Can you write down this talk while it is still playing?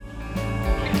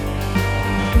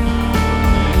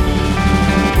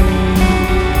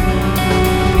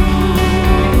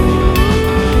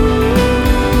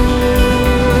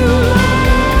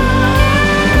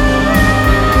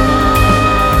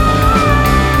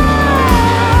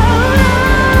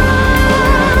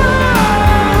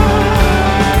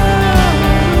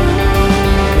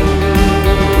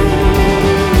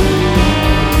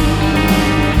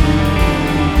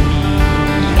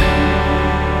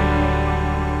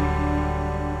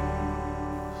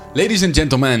Ladies and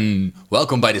gentlemen,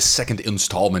 welcome by the second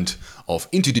installment of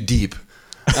Into the Deep.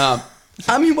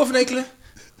 I'm Hugo van Ekelen,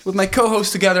 with my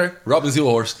co-host together, Robin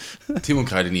Zielhorst, Timon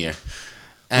Kruidenier.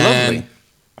 Lovely.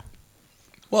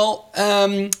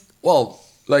 Well,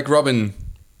 like Robin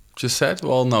just said,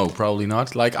 well, no, probably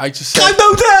not. Like I just said...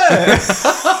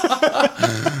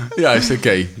 Ja, is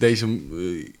oké. Deze...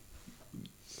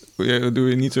 Do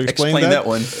we need to Explain that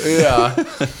one. Ja.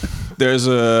 There's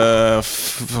a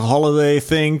holiday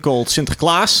thing called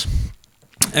Sinterklaas,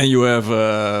 and you have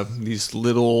these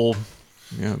little,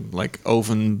 like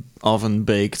oven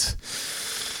baked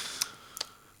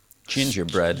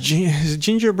Gingerbread. Is it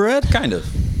gingerbread? Kind of.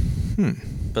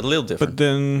 But a little different. But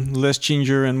then less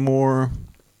ginger and more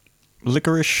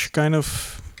licorice kind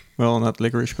of. Well, not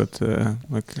licorice, but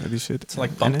like how do you say it? It's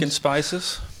like pumpkin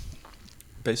spices,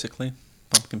 basically.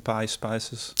 Pumpkin pie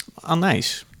spices. Oh,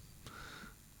 nice.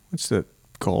 What's that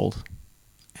called?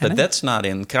 But that's not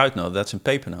in kruidnoten, that's in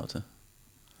pepernoten.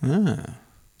 Ah.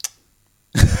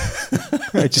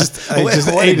 I just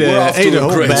What ate a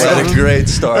whole great bag. What a great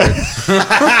start.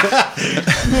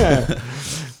 Yeah.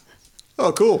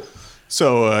 Oh, cool.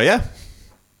 So,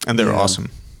 and they're awesome.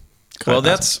 Well,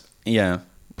 that's,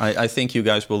 I think you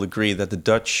guys will agree that the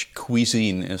Dutch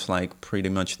cuisine is like pretty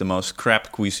much the most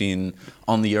crap cuisine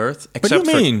on the earth. What do you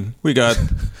mean? We got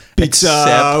pizza,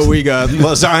 Except- we got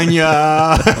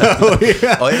lasagna, Oh,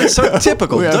 yeah, that's so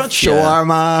typical we have Dutch.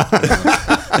 shawarma.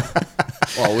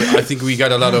 Well, I think we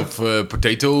got a lot of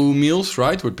potato meals,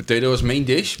 right? With potato as main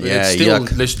dish. But Yeah, it's still yuck.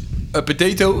 there's a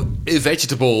potato, a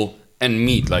vegetable, and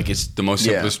meat. Like it's the most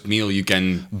Yeah. simplest meal you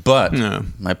can. But No.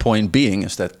 my point being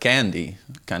is that candy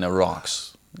kind of rocks.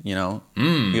 You know,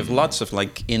 we have lots of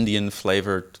like Indian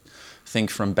flavored. Think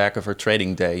from back of our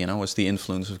trading day. You know, was the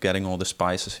influence of getting all the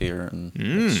spices here, and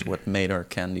that's what made our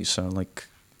candy so like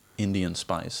Indian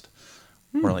spiced,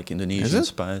 or like Indonesian it?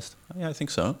 spiced. Yeah, I think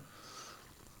so.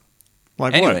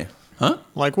 Like Anyway, huh?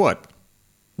 what? Like what?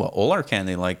 Well, all our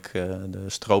candy, like the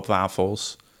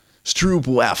stroopwafels.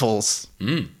 Stroopwafels.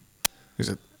 Is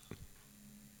it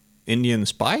Indian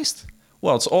spiced?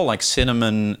 Well, it's all like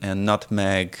cinnamon and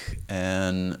nutmeg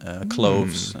and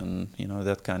cloves and, you know,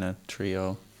 that kind of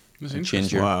trio. That's And interesting.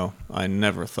 ginger. Wow, I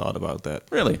never thought about that.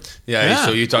 Really? Yeah,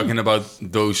 so you're talking about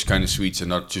those kind of sweets and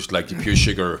not just like the pure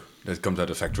sugar that comes out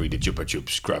of the factory, the Chupa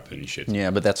Chups crap and shit.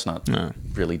 Yeah, but that's not No.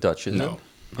 really Dutch, is No.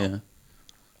 it? Yeah.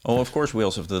 Oh, of course, we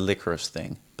also have the licorice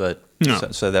thing, but No.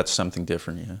 so that's something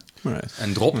different, yeah. Right.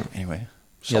 And drop. Anyway.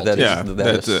 Salt. Yeah, Yeah,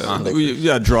 that is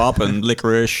licorice. drop and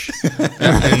licorice.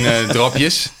 En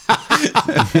dropjes.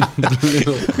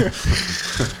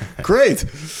 Great.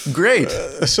 Great.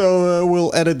 So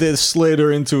we'll edit this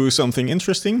later into something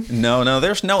interesting. No,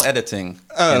 there's no editing.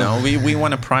 You know, we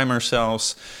want to prime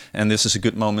ourselves, and this is a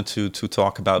good moment to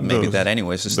talk about maybe Those- that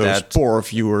anyways, is Those that... poor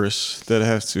viewers that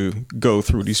have to go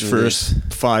through these Through first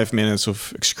 5 minutes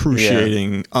of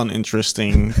excruciating,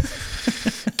 uninteresting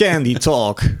candy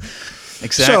talk.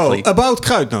 Exactly. So, about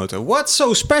kruidnoten, what's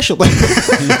so special?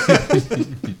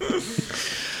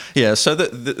 Yeah, so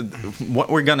what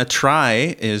we're going to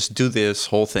try is do this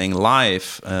whole thing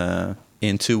live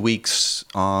in 2 weeks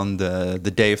on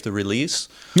the day of the release.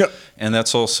 Yep. And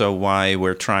that's also why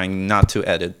we're trying not to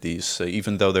edit these,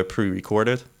 even though they're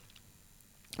pre-recorded.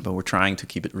 But we're trying to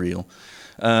keep it real.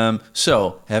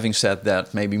 So, having said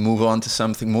that, maybe move on to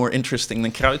something more interesting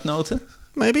than kruidnoten?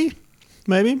 Maybe.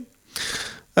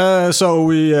 So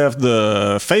we have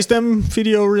the FaceDem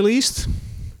video released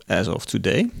as of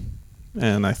today.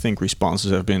 And I think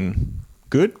responses have been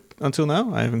good until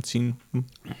now. I haven't seen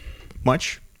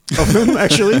much of them,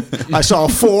 actually. I saw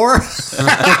 4.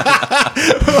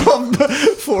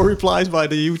 4 replies by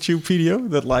the YouTube video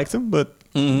that liked them. But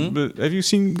have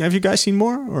you guys seen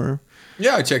more? Or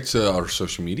Yeah, I checked our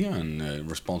social media and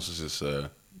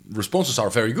responses are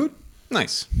very good.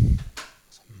 nice.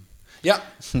 Yeah.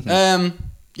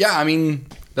 I mean,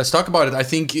 let's talk about it. I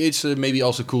think it's maybe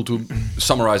also cool to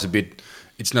summarize a bit.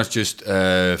 It's not just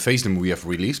FaceDem we have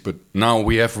released, but now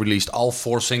we have released all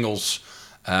 4 singles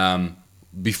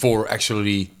before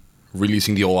actually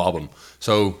releasing the whole album.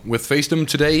 So with FaceDem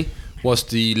today was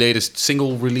the latest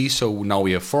single release. So now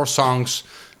we have 4 songs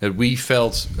that we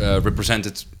felt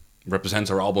represents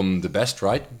our album the best,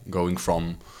 right? Going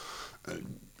from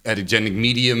atogenic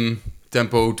medium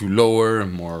tempo to lower,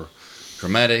 more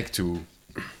dramatic to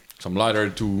some lighter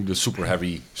to the super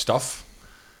heavy stuff.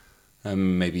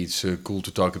 Maybe it's cool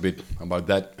to talk a bit about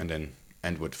that and then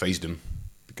end with FaceDem,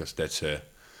 because that's a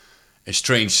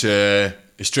strange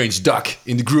duck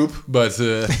in the group, but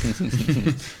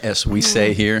As we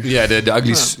say here. yeah, the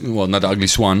ugly, well, not the ugly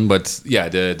swan, but yeah,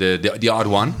 the odd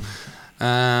one.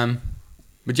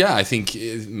 But But yeah, I think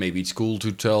maybe it's cool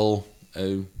to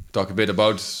talk a bit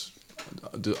about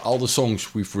all the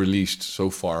songs we've released so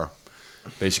far,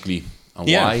 basically, and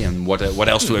why, and what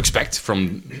else to expect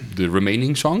from the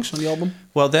remaining songs on the album.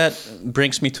 Well, that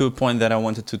brings me to a point that I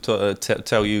wanted to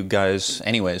tell you guys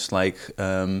anyways. Like,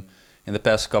 in the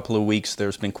past couple of weeks,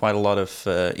 there's been quite a lot of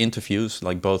interviews,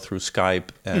 like both through Skype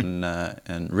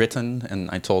and written, and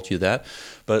I told you that.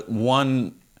 But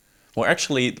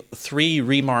actually, 3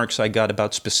 remarks I got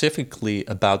about specifically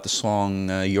about the song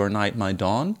Your Night, My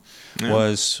Dawn.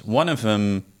 Was one of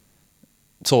them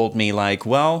told me like,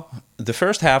 well, the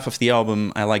first half of the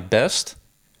album I like best,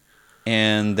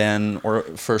 and then, or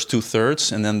first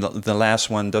 2/3, and then the last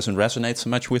one doesn't resonate so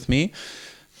much with me.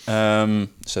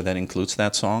 So that includes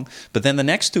that song. But then the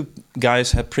next 2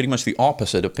 guys had pretty much the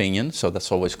opposite opinion. So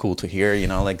that's always cool to hear, you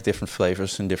know, like different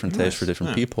flavors and different tastes for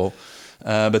different people.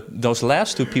 But those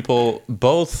last 2 people,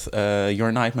 both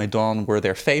Your Night, My Dawn were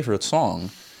their favorite song.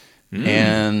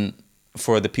 And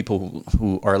for the people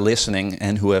who are listening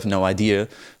and who have no idea,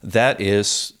 that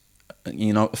is,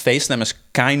 you know, Face Them is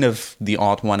kind of the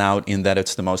odd one out in that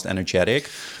it's the most energetic,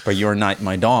 but Your Night,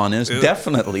 My Dawn is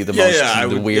definitely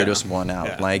the weirdest one out.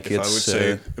 Yeah. Like, if it's I would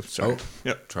say,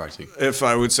 Try to. If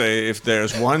I would say if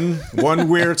there's one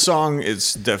weird song,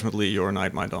 it's definitely Your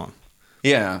Night, My Dawn.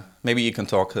 yeah. Maybe you can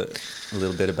talk a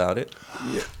little bit about it.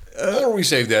 Or we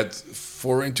save that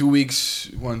for in 2 weeks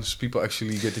once people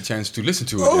actually get the chance to listen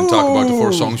to it and talk about the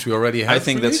 4 songs we already have. I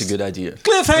think released. that's a good idea.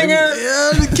 Cliffhanger!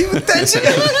 Yeah, keep attention.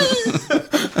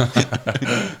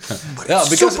 Yeah,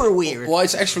 because super weird. Well,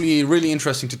 it's actually really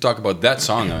interesting to talk about that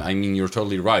song. I mean, you're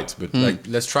totally right, but like,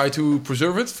 let's try to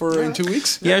preserve it for in 2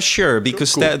 weeks. Yeah, sure,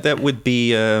 because Cool. that would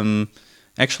be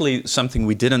actually something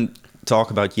we didn't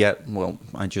talk about yet. Well,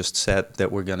 I just said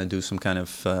that we're going to do some kind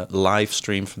of live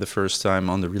stream for the first time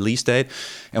on the release date.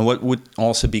 And what would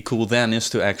also be cool then is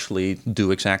to actually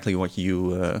do exactly what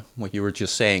you were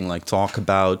just saying, like talk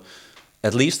about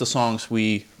at least the songs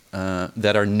we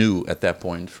that are new at that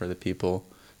point for the people,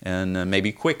 and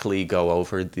maybe quickly go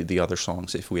over the other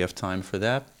songs if we have time for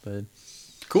that. But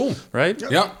Cool. right?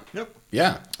 Yeah. Yep.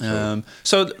 Yeah.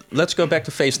 So let's go back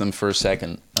to Face Them for a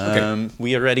second. Okay.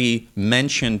 We already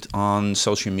mentioned on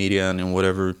social media and in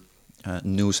whatever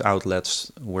news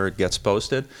outlets where it gets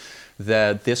posted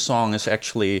that this song is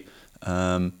actually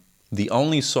the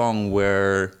only song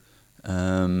where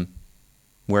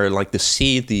like the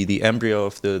seed, the embryo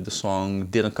of the song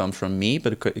didn't come from me,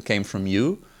 but it came from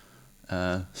you.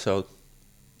 So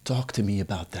talk to me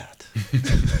about that.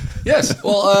 Yes.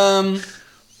 Well,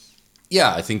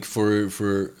 yeah, I think for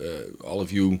all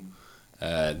of you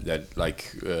that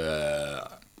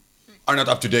are not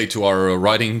up to date to our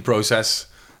writing process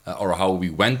or how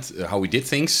we did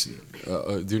things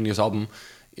during this album,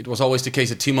 it was always the case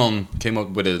that Timon came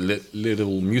up with a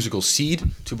little musical seed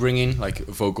to bring in, like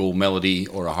a vocal melody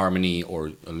or a harmony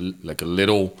or like a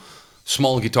little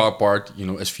small guitar part, you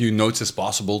know, as few notes as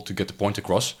possible to get the point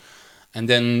across. And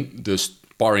then the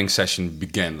sparring session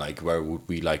began, like where would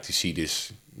we like to see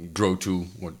this grow to?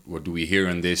 What do we hear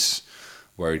in this?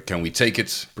 Where can we take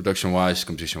it production-wise,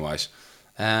 composition-wise?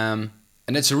 And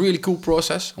it's a really cool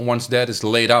process. And once that is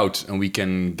laid out and we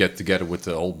can get together with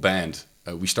the whole band,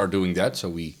 we start doing that. So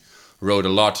we wrote a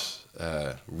lot,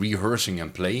 rehearsing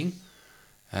and playing,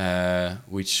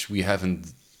 which we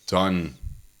hadn't done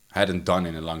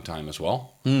in a long time as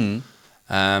well.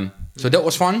 So that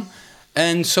was fun.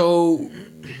 And so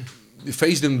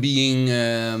Face Them being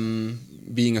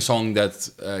a song that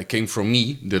came from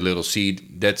me, the little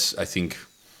seed, that's, I think,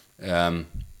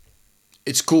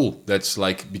 it's cool. That's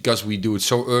like, because we do it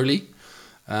so early,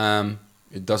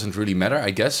 it doesn't really matter,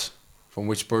 I guess, from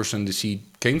which person the seed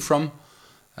came from.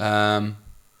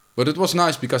 But it was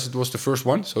nice because it was the first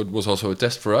one, so it was also a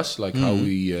test for us, like how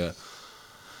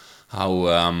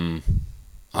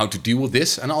to deal with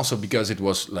this, and also because it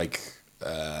was like,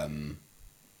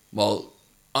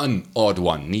 an odd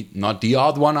one, not the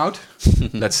odd one out.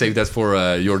 Let's save that for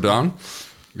your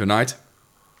night.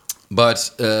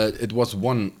 But it was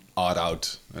one odd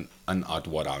out, an odd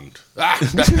one out.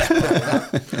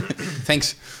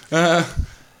 Thanks.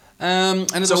 And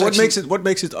it So was what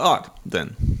makes it odd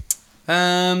then?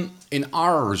 in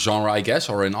our genre, I guess,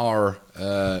 or in our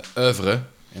oeuvre,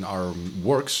 in our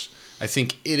works, I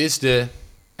think it is the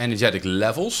energetic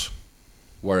levels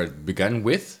where it began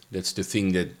with. That's the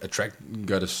thing that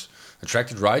got us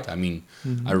attracted, right? I mean,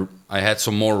 I had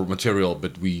some more material,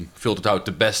 but we filtered out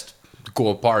the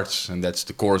core parts, and that's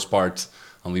the chorus part,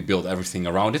 and we built everything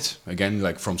around it, again,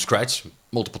 like from scratch,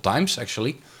 multiple times,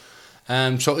 actually.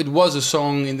 So it was a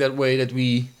song in that way that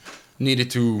we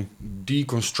needed to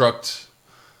deconstruct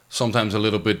sometimes a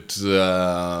little bit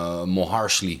more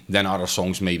harshly than other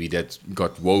songs maybe that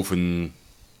got woven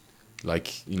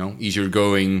like, you know, easier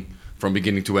going from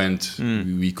beginning to end.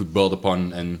 We could build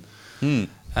upon, and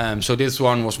so this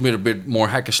one was a little bit more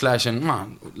hack and slash, and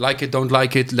like it, don't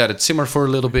like it, let it simmer for a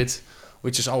little bit,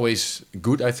 which is always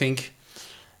good, I think.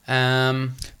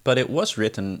 But it was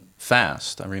written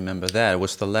fast. I remember that. It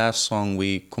was the last song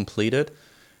we completed,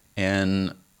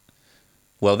 and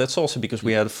well, that's also because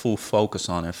we had a full focus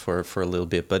on it for a little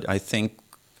bit. But I think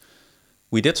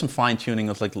we did some fine tuning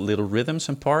of like little rhythms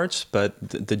and parts, but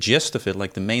the gist of it,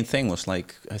 like the main thing, was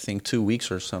like I think 2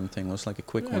 weeks or something. Was like a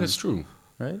quick one. That's true,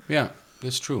 right? Yeah,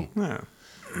 that's true.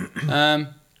 Yeah.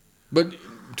 But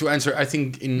to answer, I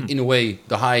think in a way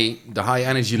the high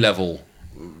energy level,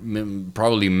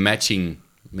 probably matching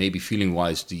maybe feeling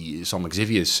wise some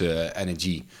Xavious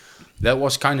energy, that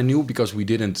was kind of new because we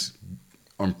didn't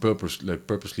on purpose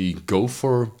purposely go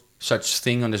for such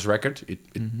thing on this record.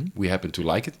 We happen to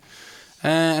like it.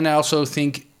 And I also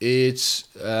think it's...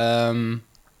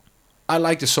 I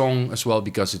like the song as well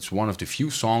because it's one of the few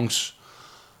songs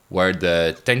where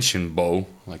the tension bow,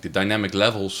 like the dynamic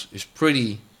levels, is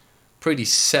pretty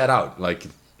set out. Like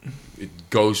it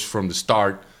goes from the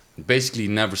start, basically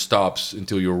never stops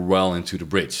until you're well into the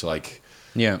bridge. Like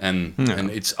and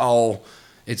it's all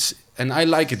and I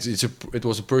like it. It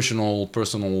was a personal.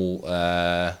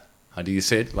 How do you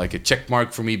say it? Like a check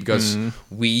mark for me because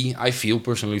I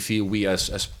personally feel we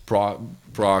as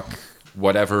prog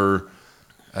whatever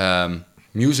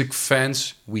music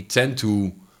fans, we tend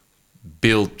to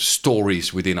build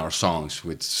stories within our songs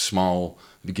with small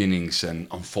beginnings and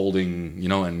unfolding, you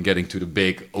know, and getting to the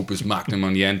big opus magnum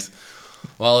on the end.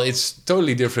 Well, it's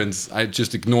totally different. I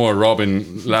just ignore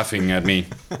Robin laughing at me.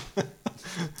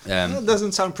 That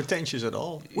doesn't sound pretentious at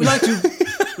all. We like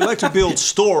to build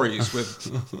stories with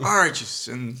arches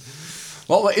and.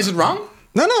 Well, is it wrong?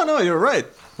 No, you're right.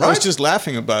 I was just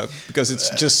laughing about because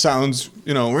it just sounds,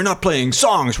 you know, we're not playing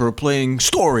songs, we're playing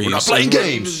stories. We're not playing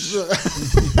games.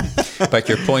 But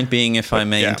your point being, if I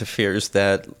may interfere, is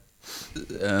that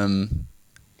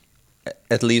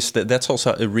at least that's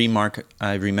also a remark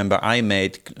I remember I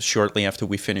made shortly after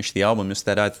we finished the album, is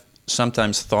that I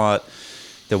sometimes thought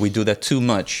that we do that too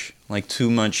much, like too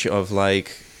much of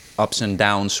like ups and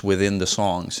downs within the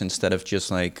songs instead of just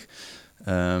like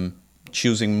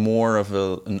choosing more of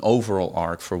an overall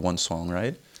arc for one song,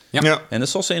 right? Yeah. And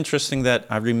it's also interesting that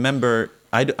I remember,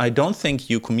 I don't think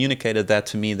you communicated that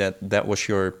to me, that was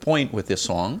your point with this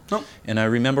song. No. And I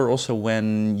remember also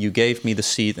when you gave me the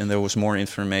seed and there was more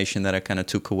information that I kind of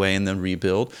took away and then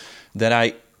rebuilt, that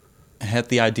I had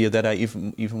the idea that I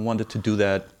even wanted to do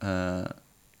that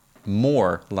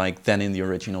more like than in the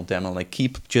original demo, like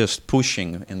keep just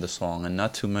pushing in the song and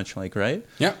not too much like, right?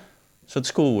 Yeah. So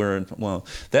it's cool.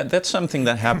 That's something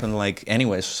that happened like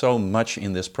anyways so much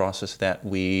in this process that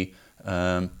we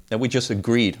just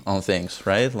agreed on things,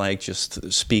 right? Like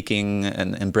just speaking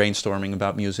and brainstorming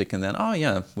about music, and then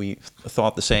we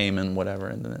thought the same and whatever.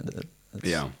 And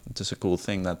it's just a cool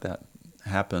thing that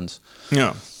happens.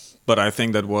 Yeah, but I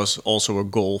think that was also a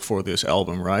goal for this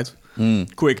album, right?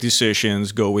 Quick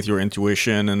decisions, go with your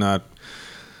intuition, and not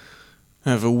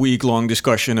have a week-long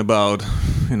discussion about,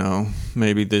 you know,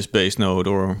 maybe this bass note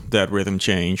or that rhythm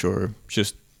change, or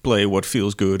just play what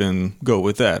feels good and go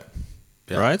with that,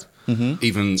 right? Mm-hmm.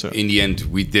 Even in the end,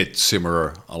 we did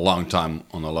simmer a long time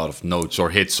on a lot of notes or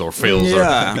hits or fills,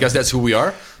 because that's who we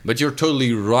are. But you're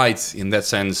totally right in that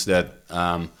sense that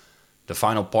the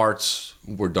final parts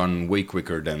were done way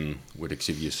quicker than with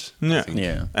Xavious.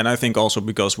 Yeah. And I think also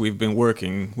because we've been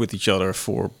working with each other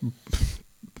for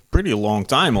pretty long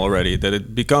time already, that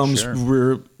it becomes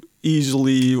we're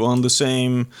easily on the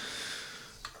same.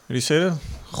 How do you say that?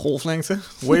 Golflengte,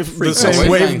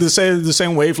 the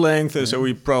same wavelength. So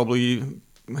we probably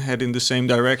head in the same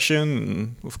direction.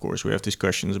 And of course, we have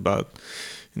discussions about,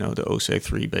 you know, the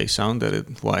OC3 bass sound,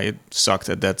 why it sucked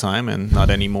at that time and not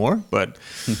anymore. But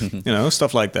you know,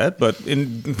 stuff like that. But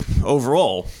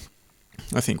overall,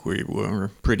 I think we were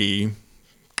pretty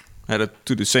headed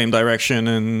to the same direction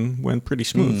and went pretty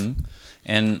smooth. Mm-hmm.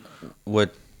 And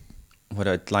what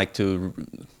I'd like to,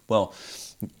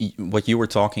 what you were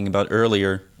talking about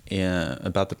earlier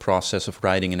about the process of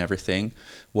writing and everything,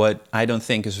 what I don't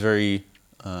think is very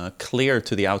clear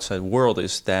to the outside world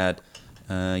is that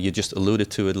you just alluded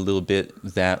to it a little bit,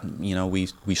 that, you know,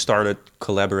 we started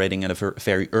collaborating at a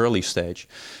very early stage.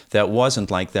 That wasn't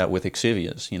like that with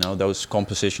Xavious. You know, those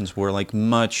compositions were like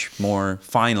much more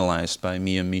finalized by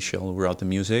me and Michel, who wrote the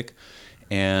music.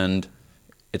 And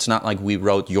it's not like we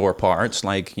wrote your parts,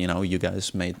 like, you know, you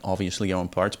guys made obviously your own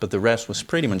parts, but the rest was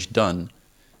pretty much done.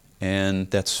 and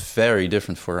that's very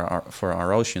different for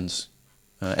our oceans,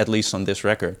 at least on this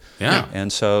record. Yeah.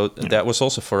 And so that was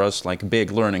also for us like a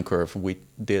big learning curve. We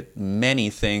did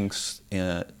many things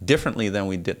differently than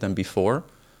we did them before.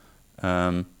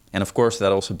 And of course,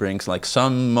 that also brings like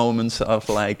some moments of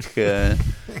like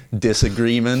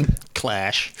disagreement,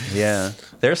 Clash. Yeah,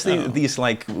 there's these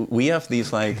like we have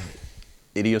these like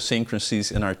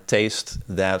idiosyncrasies in our taste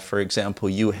that, for example,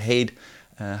 you hate.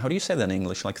 How do you say that in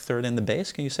English? Like third in the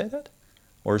bass? Can you say that?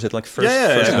 Or is it like first?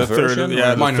 first the version,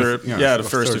 third, or- the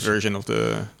first version of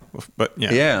the. But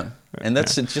yeah. Yeah, and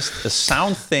that's just a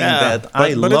sound thing Yeah, that I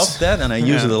but love it's- that, and I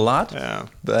use it a lot. Yeah,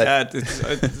 But-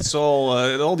 it's all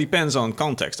it all depends on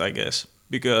context, I guess.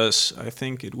 Because I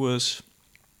think it was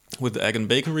with the Egg and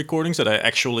Bacon recordings that I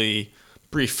actually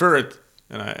preferred,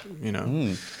 and I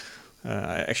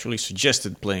actually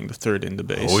suggested playing the third in the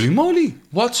bass. Holy moly!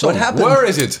 What song? happened? Where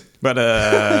is it? But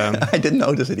I didn't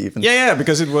notice it even. yeah,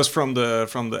 because it was from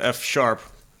the F sharp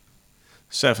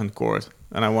 7th chord,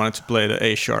 and I wanted to play the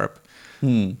A sharp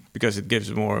because it gives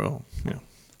more,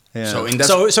 Yeah. So in that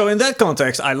So in that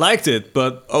context, I liked it,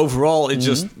 but overall, it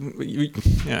just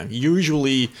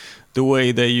usually the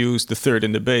way they use the third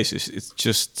in the bass is it's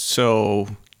just so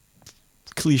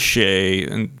cliche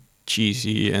and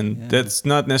cheesy, and that's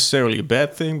not necessarily a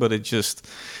bad thing, but it just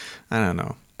I don't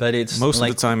know. But it's Most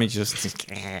like, of the time, it just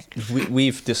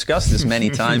we've discussed this many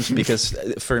times because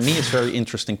for me it's very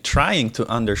interesting trying to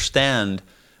understand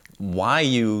why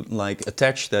you like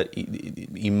attach that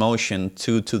emotion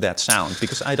to that sound,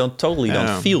 because I don't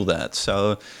Yeah. feel that.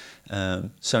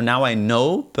 So now I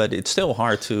know, but it's still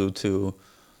hard to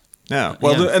Yeah.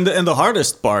 Well, Yeah. and the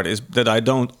hardest part is that I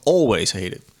don't always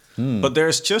hate it. But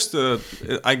there's just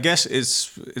I guess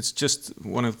it's just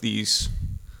one of these.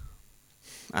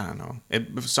 I don't know.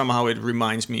 Somehow it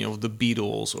reminds me of the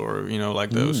Beatles, or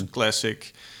like those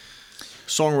classic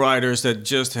songwriters that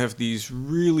just have these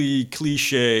really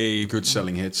cliche, good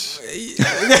selling hits.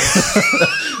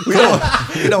 we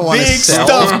don't want to big sell.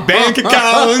 stuffed bank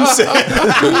accounts.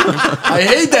 I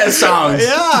hate that sound.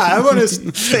 Yeah, I want to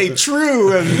stay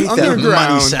true and That underground.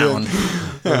 money sound.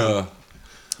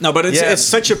 No, but Yeah. it's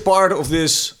such a part of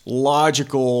this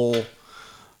logical.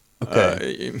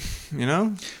 Okay.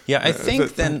 Yeah, I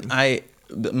think that-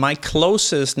 then my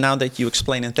closest, now that you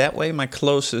explain it that way, my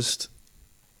closest,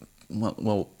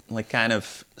 well, like kind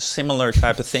of similar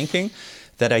type of thinking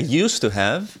that I used to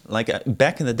have, like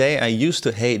back in the day, I used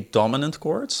to hate dominant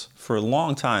chords for a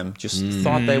long time. Just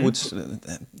thought they would,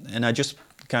 and I just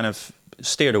kind of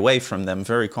steered away from them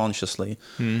very consciously.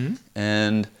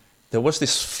 And there was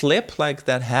this flip like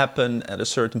that happened at a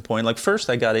certain point. Like first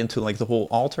I got into like the whole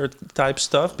alter type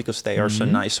stuff because they are so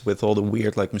nice with all the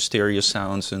weird like mysterious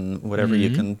sounds and whatever you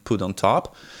can put on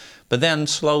top. But then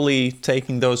slowly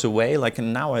taking those away, like,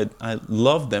 and now I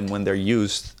love them when they're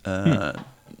used,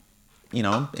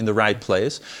 in the right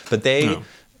place. But they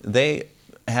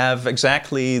have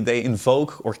they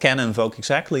invoke or can invoke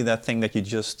exactly that thing that you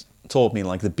just told me,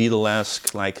 like the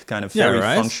Beatlesque, like kind of very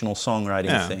functional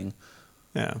songwriting thing.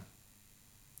 Yeah.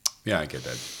 Yeah, I get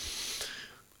that.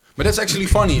 But that's actually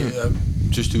funny.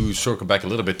 Just to circle back a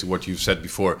little bit to what you've said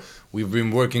before, we've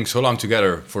been working so long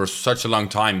together for such a long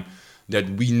time that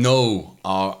we know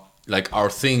our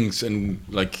things, and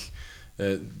like,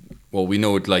 we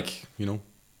know it like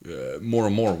more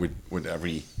and more with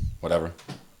every whatever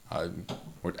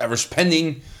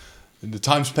spending, the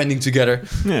time spending together.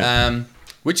 Yeah.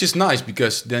 Which is nice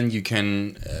because then you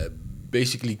can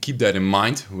basically keep that in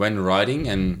mind when writing,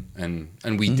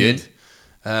 and we did.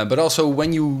 But also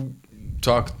when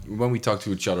we talk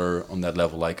to each other on that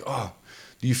level, like,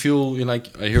 do you feel like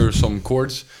I hear some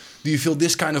chords? Do you feel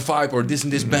this kind of vibe or this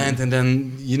and this band? And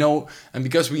then and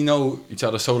because we know each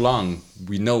other so long,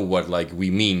 we know what like we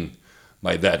mean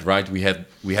by that, right? We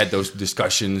had those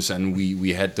discussions, and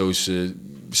we had those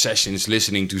sessions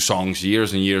listening to songs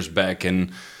years and years back, and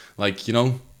like,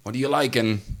 what do you like?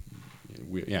 And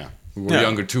we were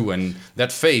younger too, and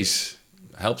that phase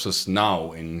helps us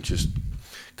now in just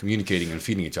communicating and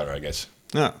feeding each other, I guess.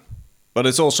 Yeah, but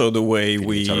it's also the way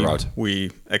each other out.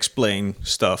 we explain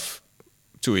stuff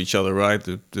to each other, right?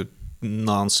 The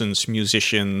nonsense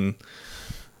musician.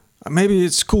 Maybe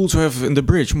it's cool to have in the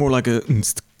bridge more like a,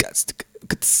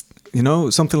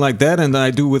 something like that, and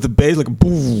I do with the bass like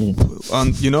boom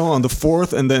on the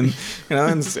fourth, and then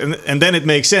and then it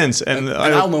makes sense, and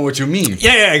I'll know what you mean.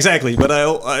 Yeah, exactly. But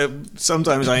I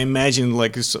sometimes I imagine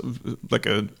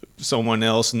someone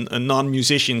else, a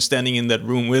non-musician, standing in that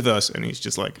room with us, and he's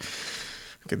just like,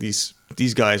 "Okay,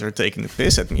 these guys are taking the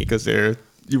piss at me because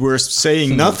we're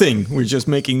saying nothing. We're just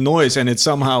making noise, and it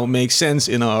somehow makes sense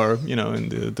in our, in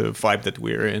the vibe that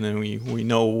we're in, and we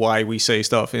know why we say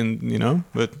stuff,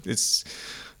 but it's.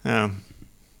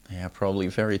 Yeah, probably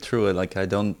very true. Like I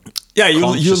don't. Yeah, you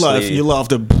love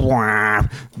the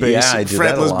bass, I do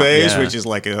that a fretless lot, bass, yeah. which is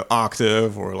like an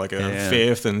octave or like a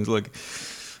fifth, and like.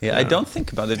 Yeah, I don't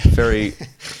think about it very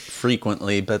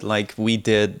frequently, but like we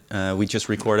just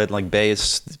recorded like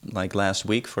bass like last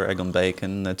week for Egg on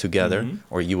Bacon together,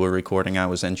 or you were recording, I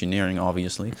was engineering,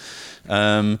 obviously.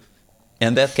 And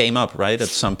that came up, right, at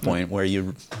some point where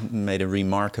you made a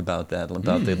remark about that,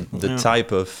 about the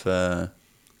type of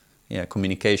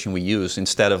communication we use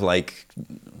instead of like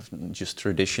just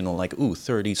traditional like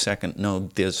 30-second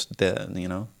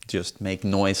just make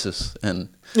noises and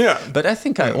but I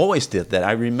think I always did that.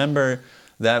 I remember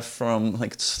that from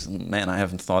like I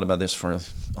haven't thought about this for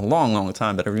a long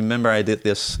time, but I remember I did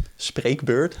this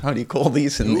spreekbeurt. How do you call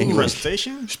these in English?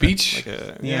 Presentation? Speech?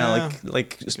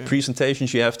 Like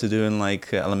presentations you have to do in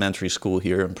like elementary school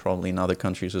here and probably in other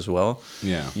countries as well.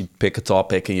 Yeah. You pick a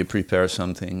topic and you prepare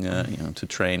something to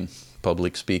train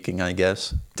public speaking, I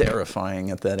guess.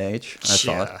 Terrifying at that age, I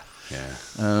thought.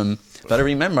 Yeah. But I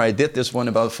remember I did this one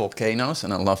about volcanoes,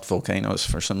 and I loved volcanoes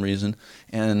for some reason.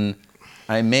 And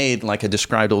I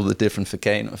described all the different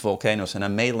volcanoes, and I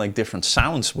made like different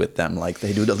sounds with them. Like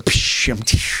they do the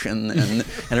and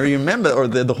I remember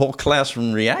the whole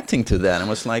classroom reacting to that. And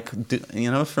was like,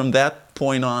 from that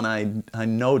point on, I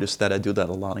noticed that I do that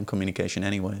a lot in communication,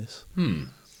 anyways.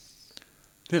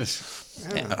 That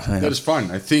is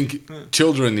fun. I think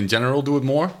children in general do it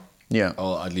more. Yeah.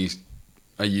 Or at least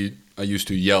I used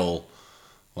to yell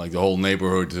like the whole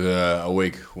neighborhood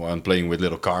awake while I'm playing with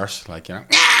little cars, like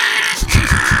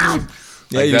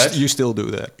Like you still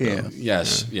do that. Yeah.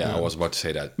 Yes. Yeah, I was about to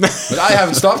say that, but I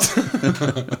haven't stopped.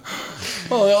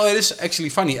 Well, it is actually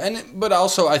funny, but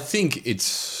also I think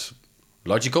it's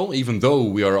logical, even though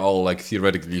we are all like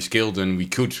theoretically skilled and we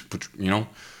could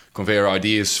convey our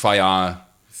ideas via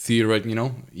theoret, E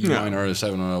minor or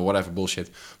 7 or whatever bullshit.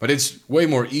 But it's way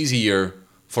more easier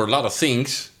for a lot of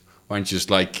things when just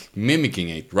like mimicking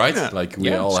it, right? Yeah. Like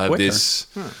we all have quicker. this,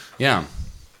 yeah.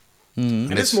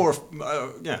 And it's more,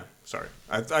 sorry.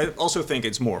 I also think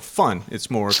it's more fun. It's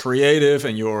more creative,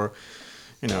 and you're,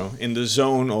 in the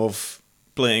zone of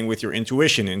playing with your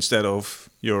intuition instead of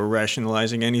you're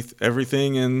rationalizing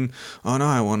everything and, oh no,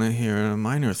 I want to hear a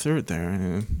minor third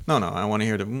there. No, I want to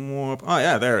hear the more, oh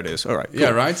yeah, there it is. All right. Cool. Yeah,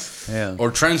 right? Yeah. Or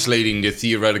translating the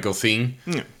theoretical thing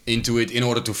into it in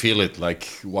order to feel it. Like,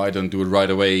 why don't do it right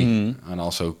away? And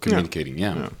also communicating,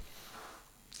 yeah.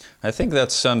 I think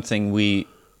that's something we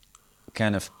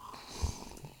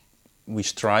we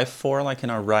strive for, like in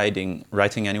our writing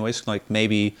anyways, like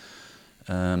maybe,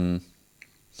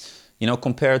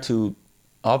 compared to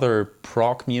other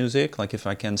prog music, like if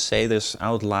I can say this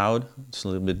out loud, it's a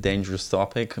little bit dangerous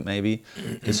topic maybe,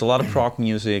 it's a lot of prog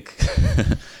music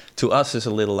to us is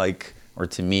a little like, or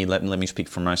to me, let me speak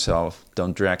for myself,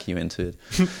 don't drag you into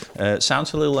it.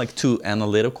 Sounds a little like too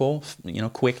analytical,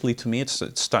 quickly to me. It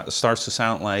starts to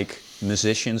sound like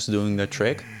musicians doing their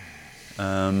trick.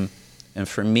 And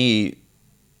for me,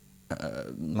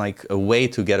 like a way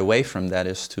to get away from that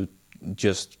is to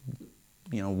just,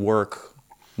 work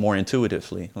more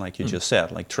intuitively, like you just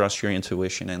said, like trust your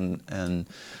intuition and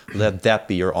let that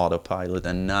be your autopilot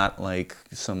and not like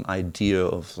some idea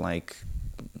of like,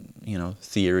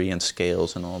 theory and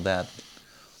scales and all that.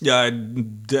 Yeah, I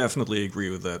definitely agree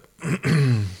with that.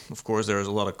 Of course, there's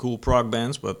a lot of cool prog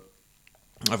bands, but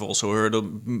I've also heard a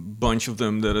bunch of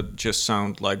them that it just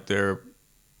sound like they're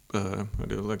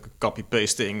like copy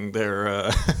pasting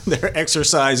their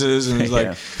exercises, and it's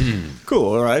like,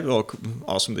 cool, all right, well,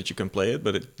 awesome that you can play it,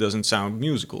 but it doesn't sound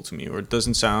musical to me, or it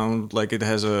doesn't sound like it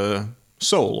has a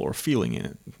soul or feeling in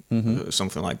it,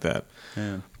 something like that.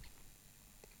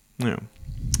 Yeah.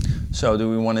 So, do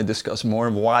we want to discuss more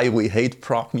of why we hate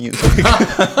prog music?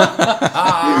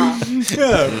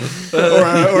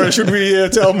 Or should we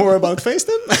tell more about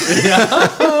Facetime?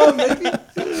 Maybe.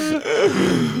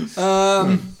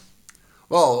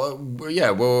 Where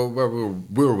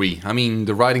were we? I mean,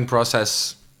 the writing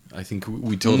process, I think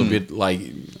we told a bit like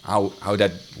how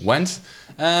that went.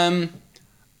 I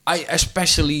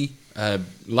especially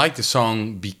like the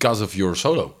song because of your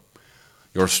solo.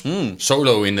 Your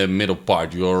solo in the middle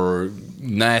part, your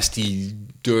nasty,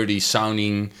 dirty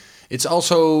sounding. It's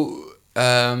also,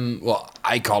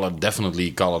 I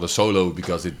definitely call it a solo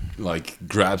because it like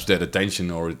grabs that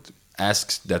attention or it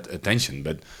asks that attention.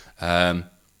 But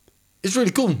it's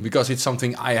really cool because it's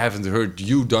something I haven't heard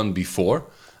you done before.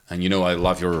 And I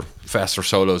love your faster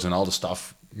solos and all the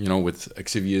stuff, with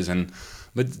Exvius and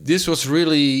But this was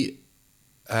really,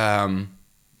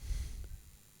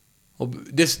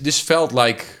 this felt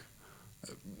like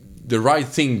the right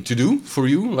thing to do for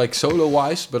you, like solo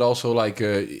wise, but also like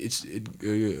it's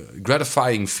a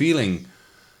gratifying feeling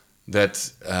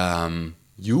that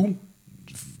you,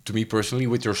 to me personally,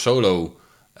 with your solo,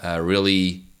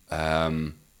 really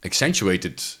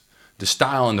accentuated the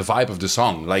style and the vibe of the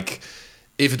song. Like,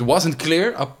 if it wasn't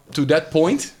clear up to that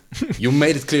point, you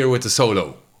made it clear with the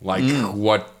solo. Like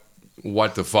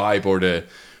what the vibe or the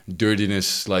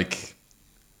dirtiness like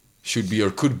should be or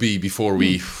could be before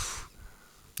we.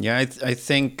 Yeah, I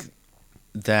think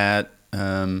that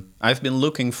I've been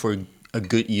looking for a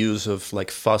good use of like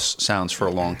fuzz sounds for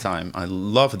a long time. I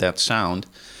love that sound.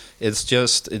 It's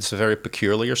a very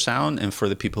peculiar sound, and for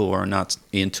the people who are not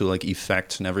into like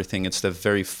effects and everything, it's the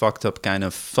very fucked up kind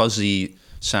of fuzzy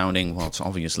sounding. Well, it's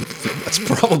obviously that's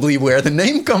probably where the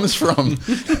name comes from.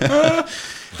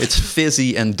 It's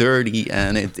fizzy and dirty,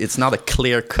 and it's not a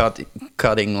clear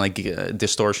cutting like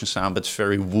distortion sound, but it's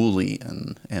very woolly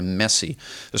and messy.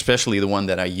 Especially the one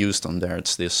that I used on there.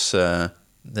 It's this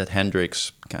that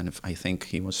Hendrix kind of. I think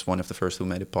he was one of the first who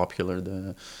made it popular.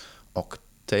 The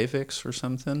Octavix or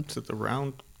something. Is it the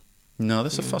round? No,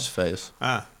 that's a fuzz phase.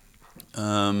 Ah.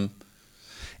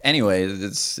 Anyway,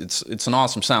 it's an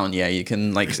awesome sound. Yeah, you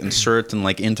can like in certain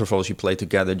like intervals you play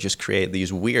together, just create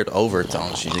these weird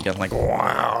overtones. You get like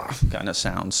wow kind of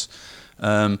sounds.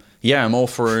 Yeah, I'm all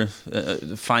for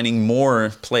finding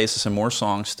more places and more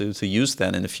songs to use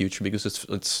that in the future, because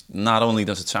it's not only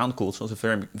does it sound cool, it's also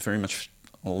very much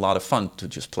a lot of fun to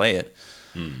just play it.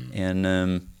 And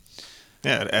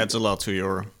yeah, it adds a lot to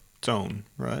your tone,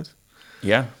 right?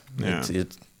 Yeah.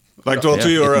 It like to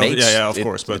your of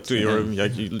course, but to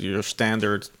your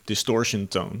standard distortion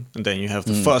tone, and then you have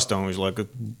the fuzz tone, which is like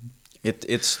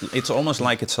it's almost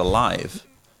like it's alive.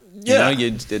 Yeah.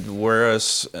 You know,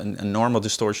 whereas a normal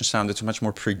distortion sound, it's much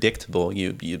more predictable.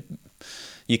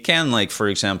 You can like, for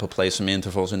example, play some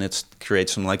intervals and it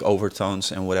creates some like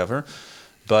overtones and whatever,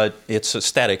 but it's a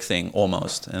static thing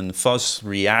almost. And fuzz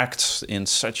reacts in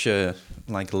such a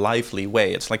like lively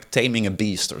way. It's like taming a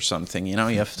beast or something. You know,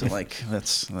 you have to like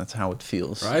that's how it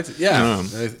feels. Right? Yeah.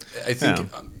 I think.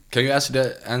 Can you answer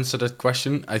that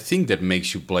question? I think that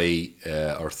makes you play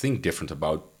or think different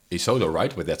about a solo,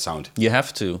 right? With that sound. You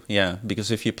have to, yeah.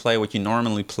 Because if you play what you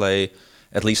normally play,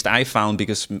 at least I found,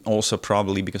 because also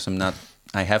probably because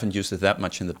I haven't used it that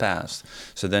much in the past.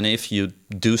 So then if you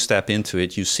do step into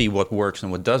it, you see what works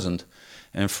and what doesn't.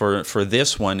 And for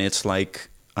this one, it's like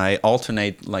I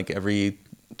alternate like every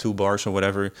 2 bars or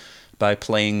whatever by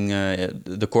playing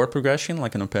the chord progression,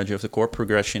 like an arpeggio of the chord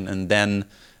progression, and then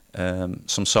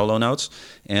some solo notes.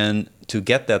 And to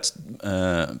get that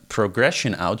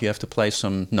progression out, you have to play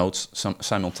some notes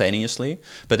simultaneously.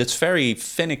 But it's very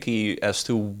finicky as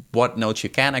to what notes you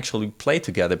can actually play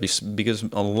together, because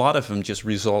a lot of them just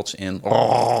results in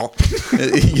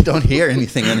you don't hear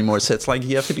anything anymore. So it's like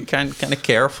you have to be kind of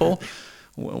careful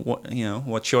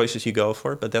what choices you go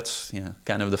for. But that's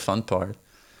kind of the fun part.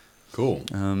 Cool.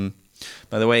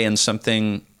 By the way, and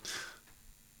something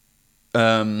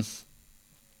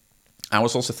I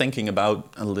was also thinking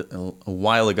about a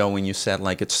while ago when you said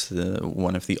like it's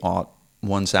one of the odd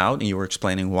ones out, and you were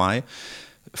explaining why.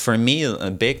 For me,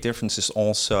 a big difference is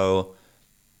also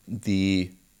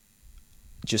the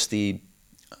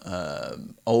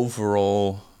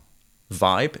overall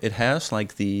vibe it has,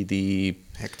 like the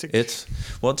hectic. It's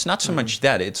not so much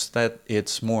that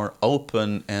it's more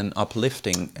open and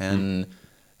uplifting, and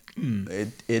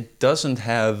it doesn't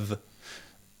have.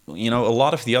 You know, a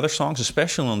lot of the other songs,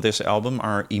 especially on this album,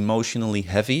 are emotionally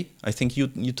heavy. I think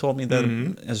you told me that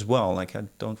as well. Like, I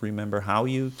don't remember how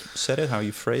you said it, how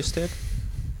you phrased it.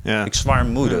 Yeah. Like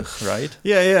zwaarmoedig, right?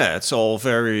 Yeah. It's all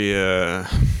very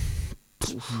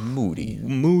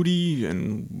moody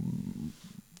and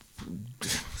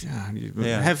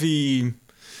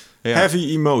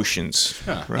heavy emotions.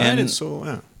 Yeah. Right. And it's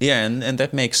all and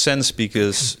that makes sense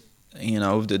because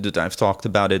I've talked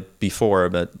about it before,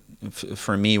 but.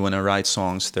 For me, when I write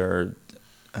songs, they're,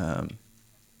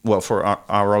 for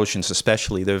Our Oceans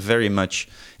especially, they're very much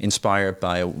inspired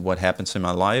by what happens in my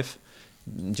life,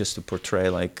 just to portray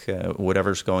like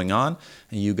whatever's going on.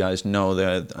 And you guys know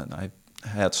that I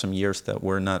had some years that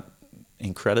were not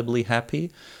incredibly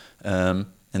happy, and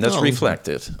that's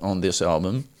reflected on this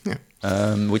album. Yeah.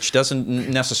 Which doesn't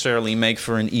necessarily make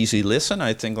for an easy listen.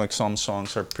 I think like some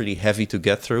songs are pretty heavy to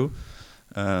get through.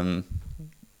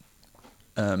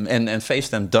 And Face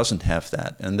Them doesn't have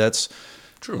that, and that's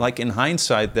true. Like in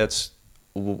hindsight, that's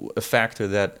a factor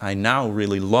that I now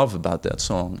really love about that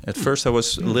song. At first, I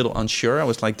was a little unsure. I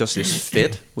was like, "Does this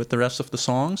fit with the rest of the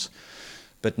songs?"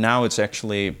 but now it's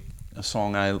actually a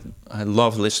song I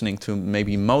love listening to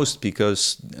maybe most,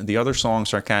 because the other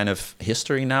songs are kind of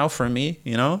history now for me,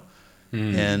 you know.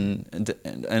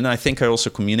 And I think I also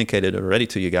communicated already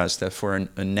to you guys that for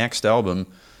a next album,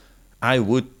 I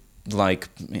would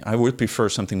prefer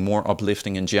something more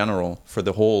uplifting in general for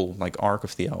the whole like arc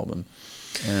of the album,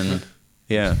 and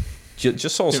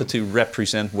just also to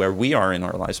represent where we are in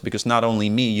our lives, because not only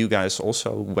me, you guys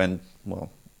also went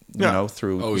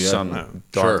through some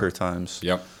darker times.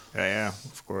 Yep. Yeah,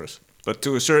 of course. But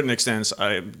to a certain extent,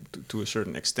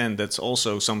 that's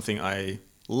also something I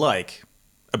like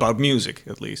about music,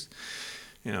 at least.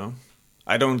 You know,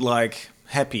 I don't like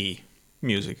happy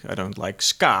music. I don't like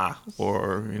ska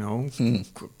or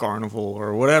carnival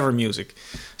or whatever music.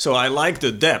 So I like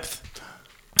the depth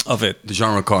of it. The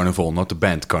genre Carnival, not the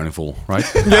band Carnival, right?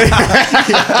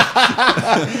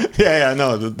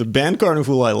 No, the band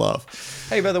Carnival I love.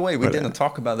 Hey, by the way, we didn't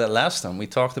talk about that last time. We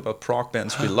talked about prog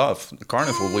bands we love.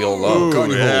 Carnival we all love. Ooh,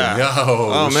 Carnival. yeah.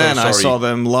 Oh man, so I sorry. saw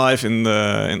them live in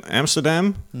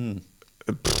Amsterdam.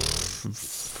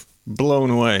 Blown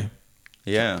away.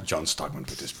 Yeah. John Stockman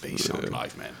with his bass sound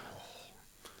live, man.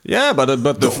 Yeah, but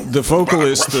the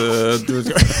vocalist,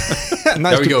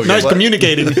 nice, we go, nice yeah.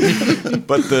 communicating.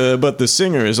 but the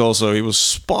singer is also, he was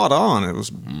spot on. It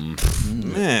was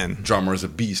man. Drummer is a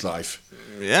beast live.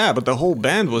 Yeah, but the whole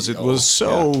band was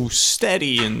so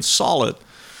steady and solid.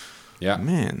 Yeah,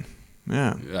 Man,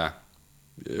 yeah. yeah.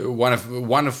 One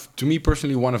of to me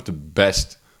personally one of the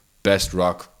best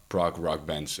prog rock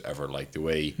bands ever. Like the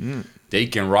way they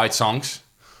can write songs,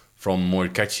 from more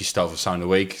catchy stuff of Sound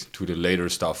Awake to the later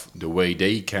stuff, the way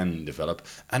they can develop.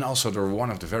 And also they're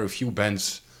one of the very few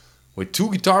bands with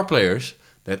two guitar players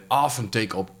that often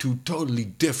take up two totally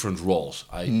different roles.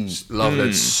 I love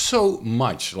that so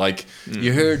much. Like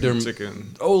you hear them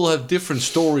all have different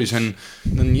stories, and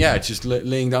then just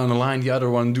laying down the line, the other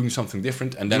one doing something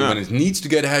different. And then when it needs to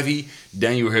get heavy,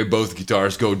 then you hear both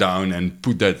guitars go down and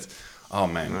put that. Oh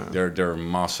man, they're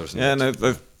masters. Yeah, and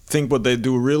I think what they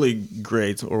do really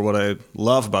great, or what I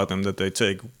love about them, that they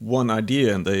take one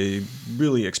idea and they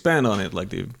really expand on it. Like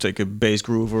they take a bass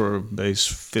groove or a bass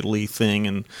fiddly thing,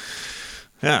 and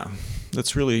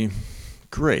that's really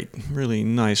great. Really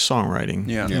nice songwriting.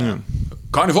 Yeah.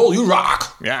 Carnival, you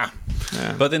rock. Yeah.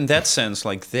 But in that sense,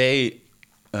 like they,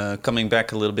 coming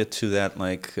back a little bit to that,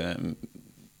 like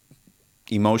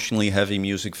emotionally heavy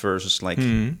music versus like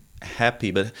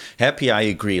happy. But happy, I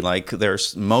agree. Like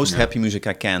there's most happy music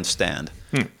I can't stand,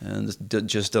 and it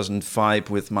just doesn't vibe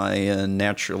with my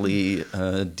naturally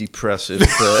depressive. No,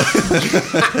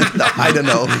 I don't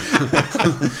know.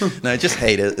 No, I just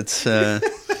hate it. It's.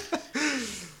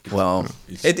 Well,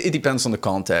 it depends on the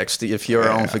context. If you're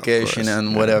on vacation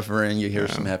and whatever, and you hear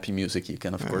some happy music, you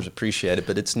can of course appreciate it.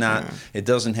 But it's not. It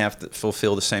doesn't have to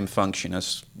fulfill the same function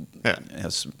as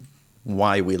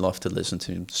why we love to listen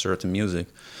to certain music.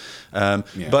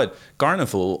 But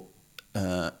Carnival,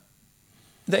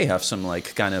 they have some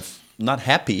like kind of not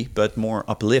happy but more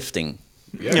uplifting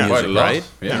music, right?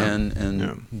 Yeah.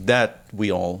 And that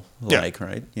we all like,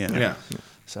 right? Yeah.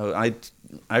 So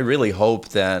I really hope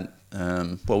that.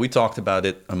 We talked about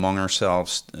it among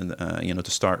ourselves,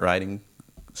 to start writing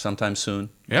sometime soon,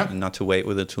 and not to wait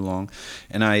with it too long.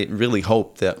 And I really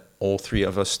hope that all three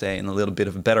of us stay in a little bit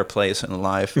of a better place in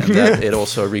life, and that it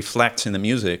also reflects in the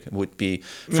music. It would be,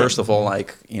 first of all,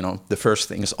 like, the first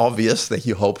thing is obvious, that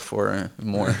you hope for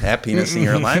more happiness in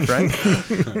your life, right?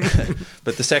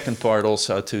 But the second part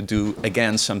also, to do,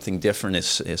 again, something different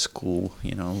is cool.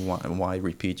 Why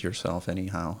repeat yourself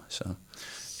anyhow? So...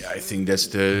 Yeah, I think that's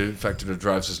the factor that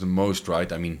drives us the most,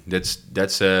 right? I mean, that's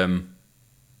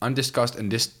undiscussed and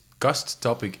discussed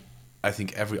topic. I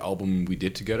think every album we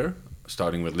did together,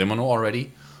 starting with Liminal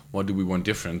already. What do we want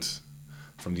different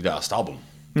from the last album?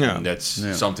 Yeah, and that's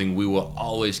something we will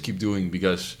always keep doing,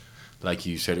 because, like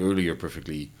you said earlier,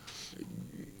 perfectly,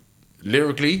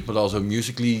 lyrically, but also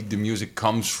musically, the music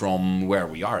comes from where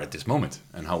we are at this moment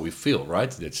and how we feel, right?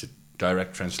 That's a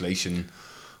direct translation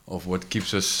of what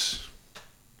keeps us.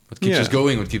 What keeps us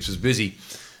going, what keeps us busy.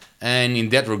 And in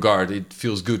that regard, it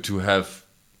feels good to have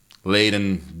laid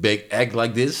a big egg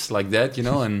like that,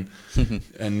 and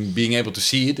and being able to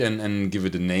see it and give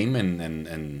it a name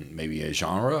and maybe a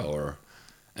genre,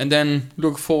 and then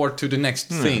look forward to the next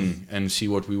thing and see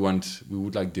what we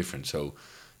would like different. So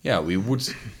we would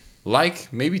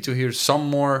like maybe to hear some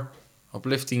more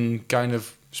uplifting kind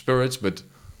of spirits, but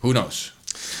who knows?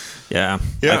 Yeah.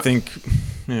 I think,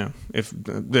 if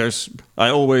I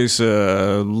always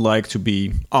like to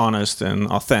be honest and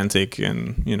authentic,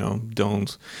 and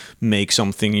don't make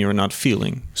something you're not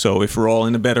feeling. So if we're all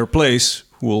in a better place,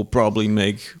 who will probably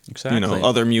make Exactly.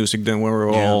 other music than when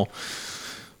we're Yeah. all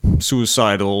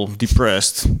suicidal,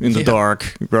 depressed, in the Yeah.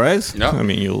 dark, right? Yeah. I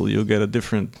mean, you'll get a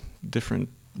different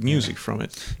music from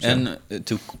it. So- And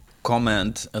to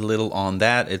comment a little on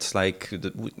that, it's like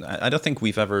I don't think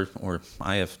we've ever, or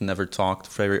I have never talked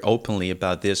very openly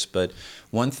about this, but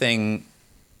one thing,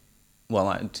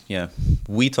 well,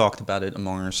 we talked about it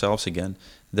among ourselves again.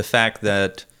 The fact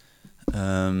that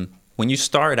when you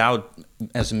start out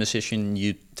as a musician,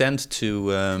 you tend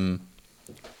to,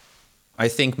 I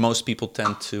think most people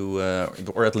tend to,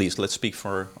 or at least let's speak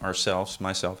for ourselves,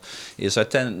 myself, is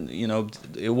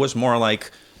it was more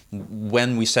like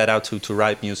when we set out to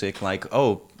write music, like,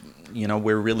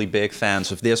 we're really big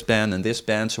fans of this band and this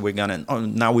band, so we're gonna,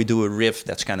 now we do a riff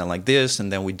that's kind of like this,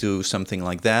 and then we do something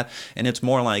like that, and it's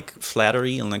more like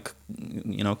flattery and like,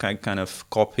 kind of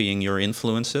copying your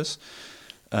influences.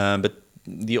 But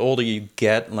the older you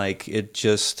get, like, it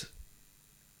just,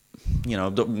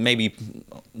 maybe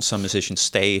some musicians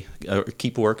stay or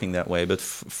keep working that way, but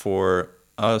for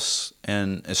us,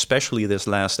 and especially this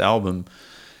last album,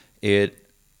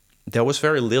 there was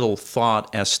very little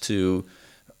thought as to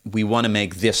we want to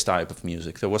make this type of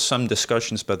music. There was some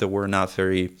discussions, but they were not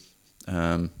very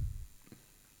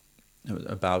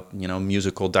about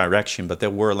musical direction, but they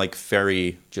were like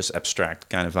very just abstract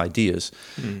kind of ideas.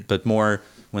 But more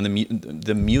when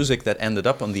the music that ended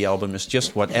up on the album is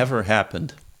just whatever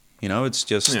happened. It's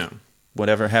just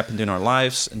whatever happened in our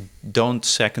lives, and don't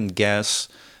second guess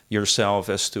yourself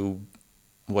as to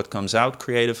what comes out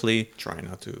creatively. Try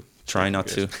not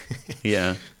to.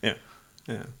 Yeah.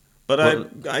 Yeah. But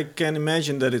I can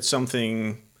imagine that it's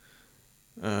something.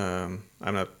 I'm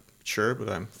not sure, but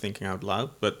I'm thinking out loud.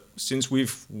 But since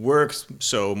we've worked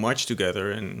so much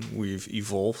together and we've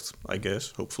evolved, I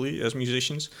guess, hopefully as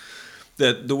musicians,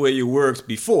 that the way you worked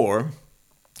before,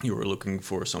 you were looking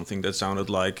for something that sounded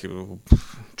like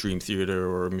Dream Theater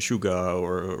or Meshuggah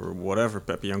or whatever,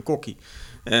 Pepe and Kokkie.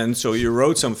 And so you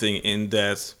wrote something in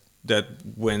that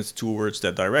went towards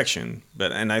that direction.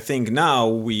 And I think now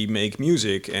we make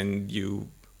music and you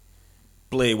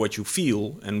play what you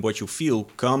feel, and what you feel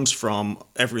comes from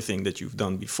everything that you've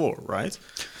done before, right?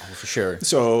 Oh, for sure.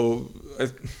 So,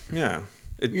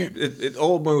 it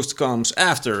almost comes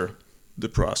after the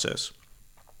process.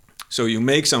 So you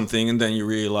make something and then you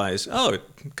realize, it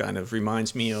kind of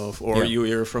reminds me of, or you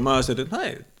hear from us that,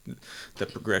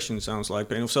 that progression sounds like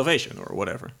Pain of Salvation or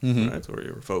whatever, right? Or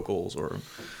your vocals or...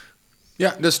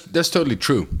 Yeah, that's totally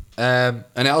true. And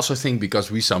I also think because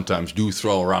we sometimes do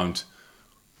throw around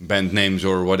band names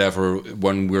or whatever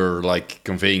when we're like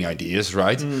conveying ideas,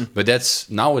 right? But that's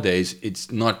nowadays,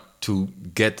 it's not to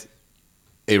get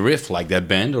a riff like that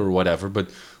band or whatever, but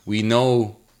we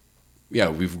know,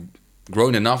 we've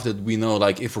grown enough that we know,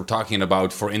 like, if we're talking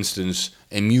about, for instance,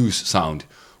 a Muse sound,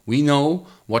 we know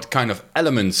what kind of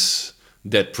elements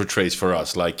that portrays for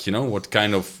us, like, what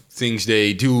kind of things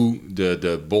they do,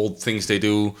 the bold things they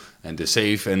do, and the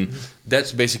safe, and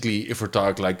that's basically, if we're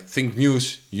talking like, think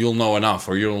Muse, you'll know enough,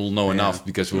 or you'll know enough,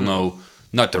 because we'll know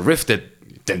not the riff that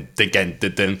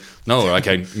then no,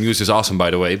 okay, Muse is awesome, by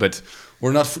the way, but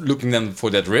we're not looking then for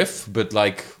that riff, but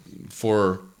like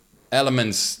for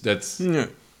elements that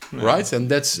right, and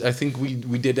that's, I think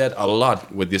we did that a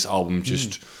lot with this album,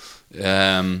 just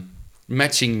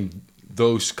matching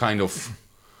those kind of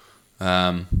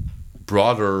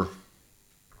broader.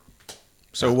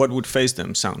 So what would Face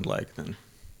Them sound like then?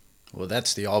 Well,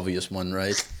 that's the obvious one,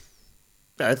 right?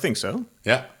 I think so.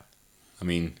 Yeah, I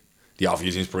mean, the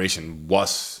obvious inspiration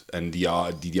was, and the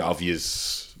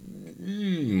obvious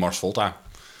Mars Volta.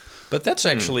 But that's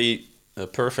actually a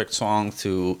perfect song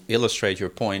to illustrate your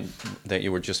point that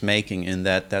you were just making, in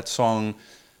that song.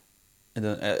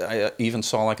 I even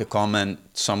saw like a comment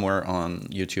somewhere on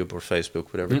YouTube or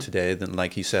Facebook, whatever, today. Then,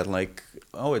 like, he said, like,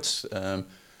 it's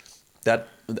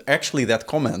that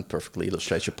comment perfectly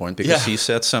illustrates your point, because he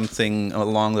said something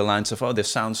along the lines of,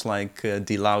 this sounds like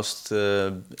Deloused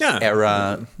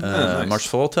era nice. Mars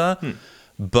Volta,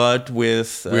 but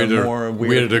with more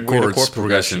weirder chords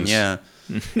progressions. Yeah.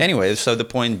 Anyway, so the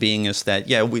point being is that,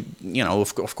 we,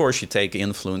 of course you take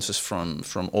influences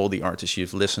from all the artists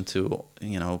you've listened to,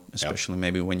 especially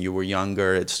maybe when you were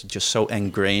younger. It's just so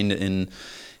ingrained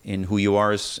in who you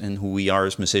are and who we are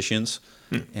as musicians,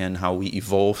 and how we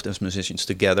evolved as musicians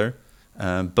together.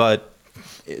 But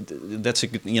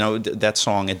that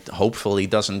song, it hopefully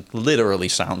doesn't literally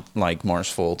sound like Mars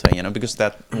Volta, because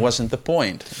that wasn't the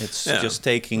point. It's just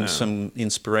taking some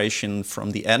inspiration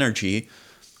from the energy.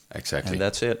 Exactly. And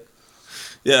that's it.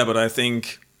 Yeah, but I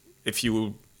think if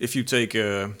you take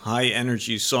a high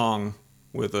energy song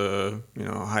with a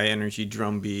high energy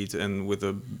drum beat and with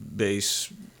a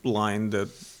bass line that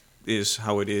is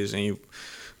how it is, and you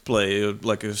play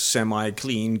like a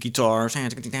semi-clean guitar,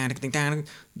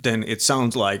 then it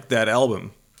sounds like that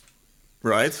album,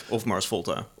 right, of Mars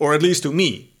Volta, or at least to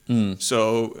me.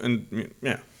 So, and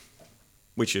yeah,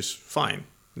 which is fine.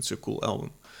 It's a cool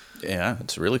album. Yeah,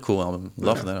 it's a really cool album.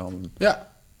 Love that album. Yeah,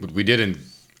 but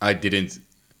I didn't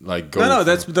like go. No,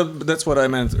 that's what I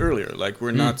meant earlier. Like,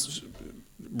 we're not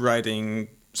writing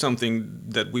something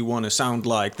that we want to sound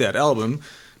like that album.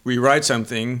 We write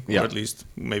something, or at least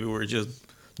maybe we're just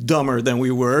dumber than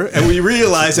we were, and we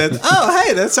realize that, oh,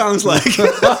 hey, that sounds like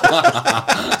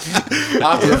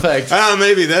After the fact.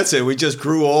 maybe that's it. We just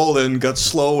grew old and got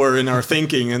slower in our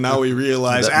thinking, and now we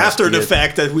realize That must after be the it.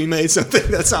 fact that we made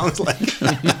something that sounds like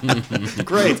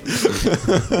great.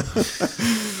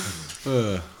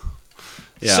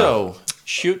 Yeah. So,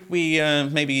 should we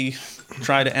maybe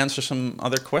try to answer some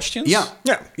other questions? Yeah.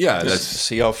 Yeah. Let's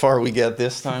See how far we get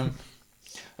this time.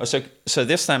 Oh, so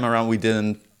this time around we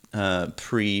didn't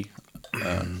pre-select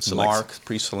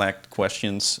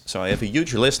questions. So I have a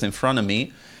huge list in front of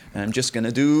me, and I'm just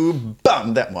gonna do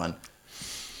that one.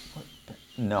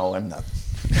 No, I'm not.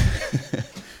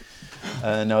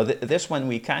 No, this one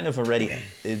we kind of already.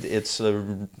 It's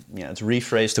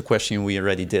rephrased the question we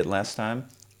already did last time.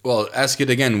 Well, ask it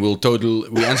again. We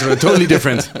answer it totally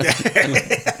different.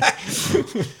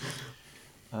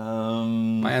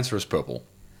 My answer is purple.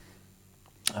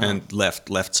 And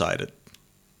left-sided,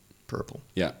 purple.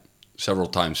 Yeah, several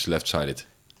times left-sided.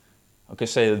 Okay,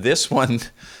 so this one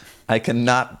I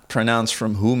cannot pronounce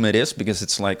from whom it is because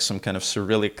it's like some kind of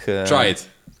Cyrillic. Try it.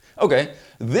 Okay,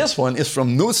 this one is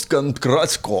from Nuskan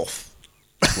Kratskov.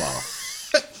 Wow.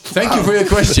 Thank you for your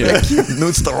question.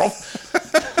 Nusterov.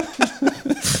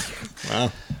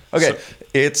 Wow. Okay,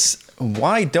 it's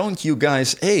why don't you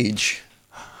guys age?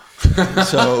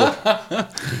 So,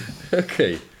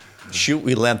 Okay. should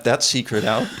we let that secret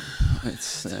out?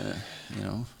 It's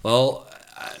Well,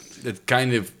 it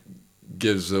kind of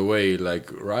gives away,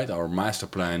 like, right, our master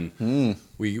plan.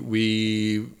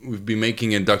 We've been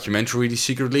making a documentary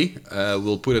secretly.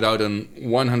 We'll put it out on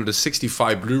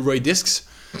 165 Blu-ray discs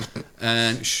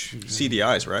and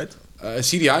CDIs, right?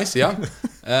 CDIs, yeah.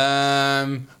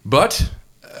 But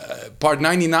part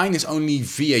 99 is only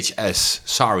VHS.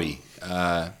 Sorry.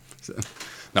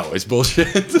 No, it's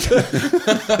bullshit.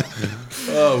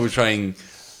 We're trying.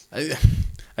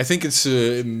 I think it's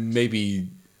maybe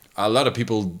a lot of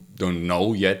people don't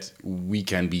know yet. We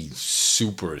can be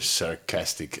super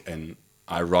sarcastic and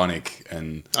ironic,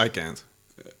 and I can't.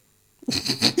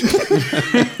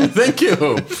 thank you.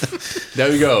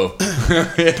 There we go.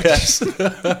 Yes.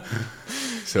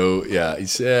 So yeah,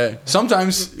 it's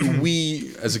sometimes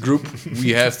we as a group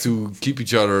we have to keep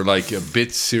each other like a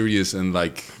bit serious and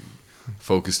like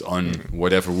focused on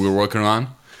whatever we're working on,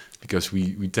 because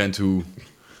we tend to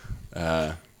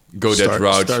go that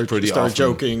route pretty often. Start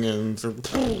joking and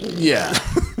Yeah,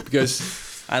 because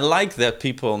I like that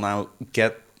people now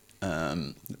get.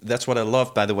 That's what I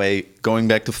love, by the way. Going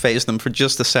back to Face Them for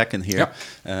just a second here.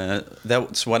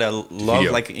 That's what I love.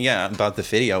 Video. Like, about the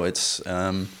video. It's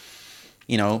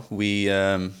we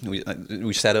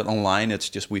set it online. It's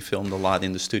just we filmed a lot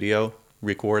in the studio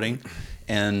recording,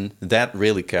 and that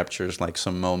really captures like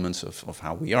some moments of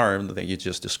how we are that you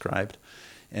just described.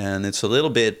 And it's a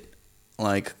little bit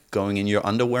like going in your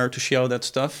underwear to show that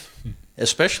stuff,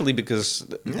 especially because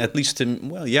at least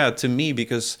to me,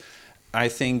 because I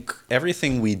think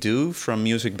everything we do from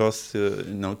music, both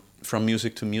from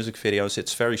music to music videos,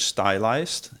 it's very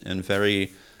stylized and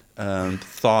very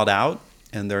thought out,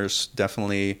 and there's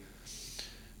definitely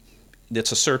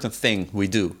it's a certain thing we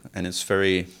do, and it's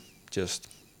very just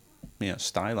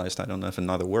stylized. I don't have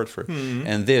another word for it.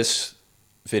 And this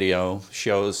video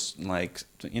shows like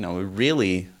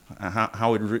really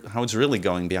how it's really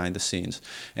going behind the scenes,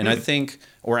 and I think,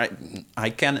 or I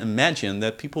can imagine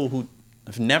that people who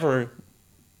have never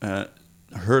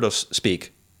heard us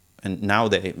speak, and now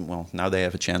they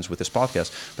have a chance with this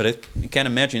podcast. But I can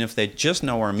imagine if they just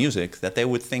know our music, that they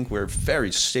would think we're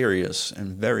very serious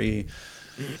and very,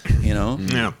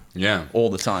 all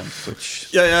the time.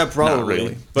 Which probably. not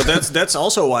really. But that's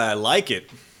also why I like it.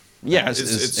 Yeah, it's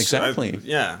exactly.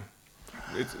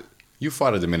 you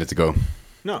farted a minute ago.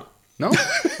 No. No?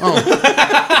 Oh.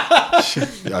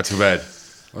 Yeah, too bad.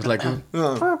 I was like,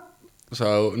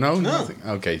 so no, nothing.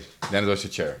 Okay, then it was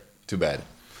your chair. Too bad.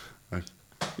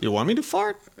 You want me to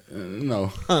fart?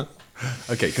 No.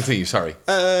 Okay, continue. Sorry.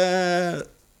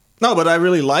 No, but I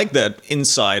really like that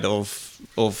insight of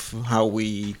how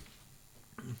we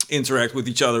interact with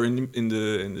each other in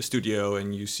the studio,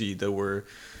 and you see that we're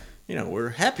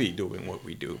happy doing what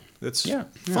we do. That's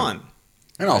fun.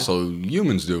 And also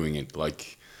humans doing it,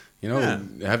 like, you know,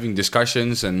 having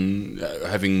discussions and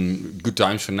having good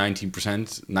times for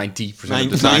 90% of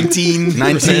the time.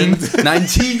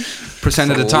 90%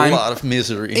 of the time. A lot of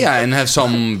misery. Yeah, and have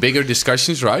some bigger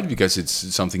discussions, right? Because it's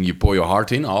something you pour your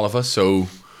heart in, all of us. So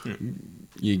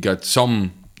you got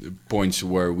some points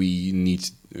where we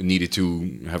needed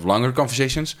to have longer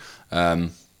conversations.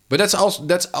 But that's I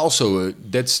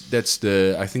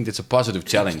think that's a positive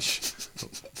challenge.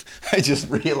 I just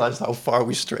realized how far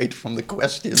we strayed from the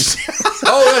questions.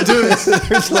 Oh yeah, dude.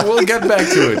 We'll get back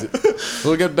to it.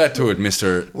 We'll get back to it,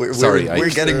 Mister. We're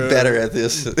getting better at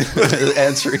this,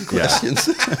 answering questions.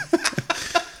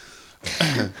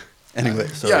 Anyway,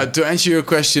 sorry. Yeah, to answer your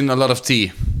question, a lot of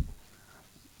tea,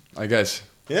 I guess.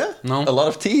 Yeah? No? A lot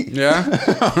of tea. Yeah?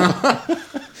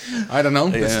 I don't know.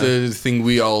 Yeah. That's the thing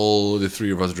the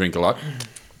three of us drink a lot.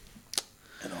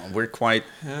 We're quite.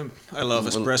 I love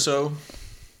espresso.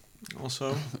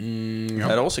 Also,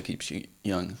 That also keeps you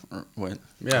young. Or what? I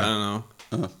Yeah. don't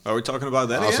know. Are we talking about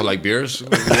that? I also again? like beers.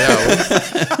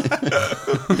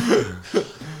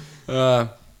 Yeah.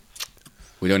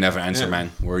 We don't have an answer,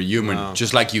 man. We're human, No.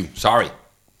 just like you. Sorry.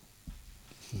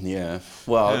 Yeah.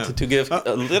 Well, Yeah. to give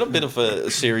a little bit of a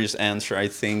serious answer, I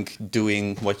think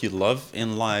doing what you love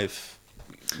in life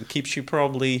keeps you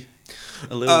probably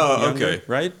a little younger, okay.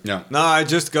 right? Yeah. No, I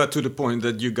just got to the point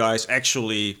that you guys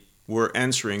actually were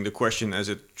answering the question as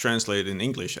it translated in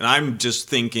English. And I'm just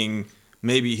thinking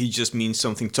maybe he just means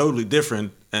something totally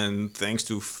different. And thanks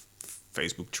to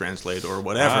Facebook Translate or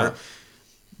whatever,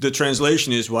 the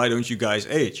translation is, why don't you guys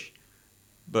age?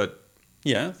 But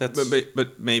Yeah, that's.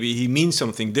 but maybe he means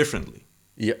something differently.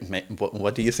 Yeah.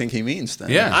 What do you think he means then?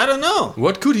 Yeah. I don't know.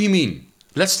 What could he mean?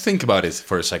 Let's think about it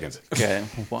for a second. Okay.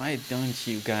 Why don't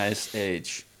you guys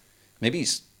age? Maybe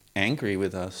he's angry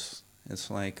with us. It's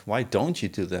like, why don't you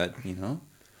do that? You know?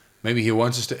 Maybe he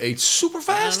wants us to age super I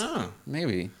fast. don't know.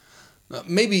 Maybe.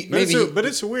 Maybe But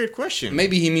it's a weird question.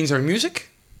 maybe he means our music.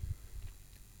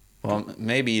 Well,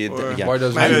 maybe. Or Yeah. why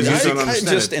does maybe he- I just don't I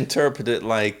understand just it. interpret it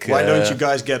like. Why don't you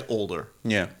guys get older?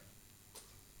 Yeah.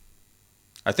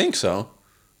 I think so.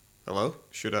 Hello?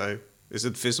 Is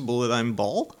it visible that I'm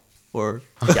bald? Or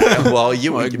Yeah, well,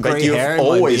 Like but gray you've hair in my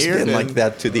always beard been and- like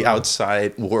that to the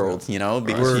outside world, you know,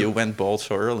 because you went bald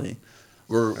so early.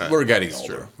 We're getting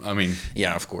older. I mean,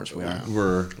 Yeah, of course we are.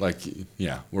 we're like,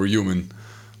 yeah, we're human.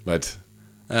 But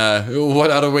what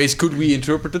other ways could we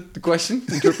interpret the question?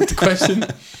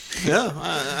 yeah,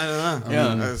 I don't know.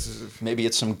 Yeah. That's- Maybe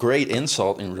it's some great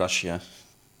insult in Russia.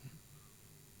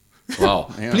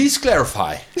 Wow. Yeah. Please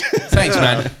clarify. Thanks,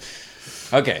 man.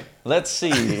 Okay, let's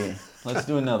see. Let's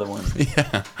do another one.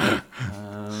 Yeah.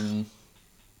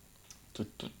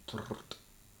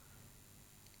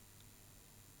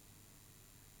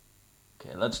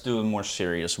 Okay, let's do a more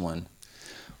serious one.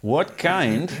 What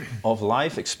kind of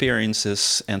life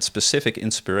experiences and specific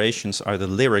inspirations are the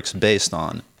lyrics based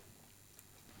on?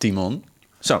 Timon.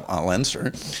 So I'll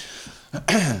answer.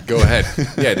 Go ahead.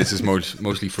 Yeah, this is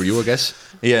mostly for you, I guess.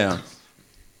 Yeah.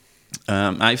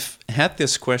 I've had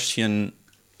this question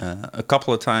a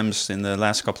couple of times in the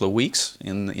last couple of weeks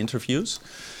in the interviews.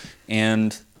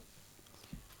 And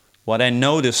what I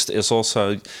noticed is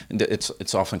also,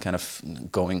 it's often kind of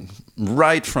going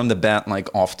right from the bat, like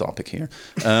off topic here.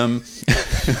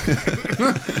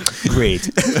 Great.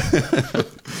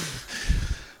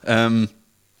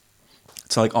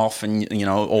 It's like often, you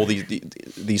know, all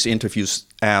these interviews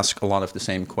ask a lot of the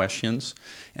same questions.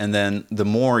 And then the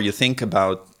more you think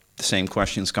about the same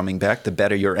questions coming back, the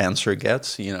better your answer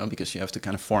gets, you know, because you have to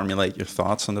kind of formulate your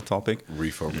thoughts on the topic.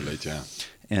 Reformulate, yeah.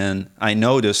 And I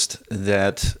noticed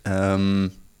that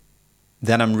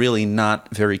that I'm really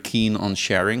not very keen on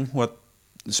sharing what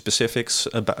specifics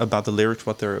about the lyrics,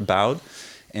 what they're about.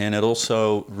 And it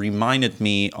also reminded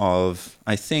me of,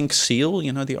 I think, Seal,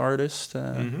 you know, the artist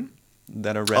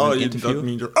that I read Oh, an you interview. don't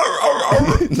mean your...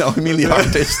 No, I mean the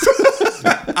artist.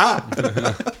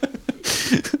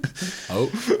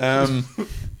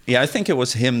 Yeah, I think it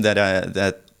was him that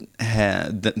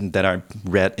I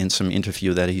read in some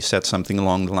interview that he said something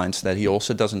along the lines that he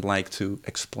also doesn't like to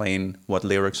explain what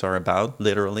lyrics are about,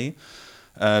 literally.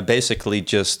 Basically,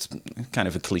 just kind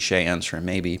of a cliche answer,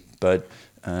 maybe, but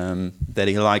that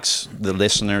he likes the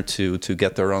listener to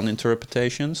get their own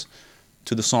interpretations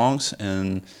to the songs,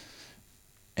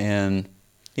 and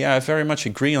yeah, I very much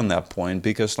agree on that point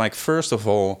because, like, first of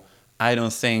all, I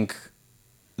don't think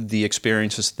the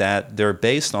experiences that they're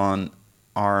based on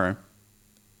are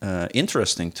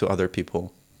interesting to other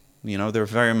people. You know, they're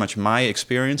very much my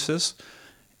experiences,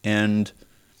 and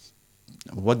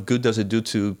what good does it do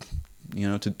to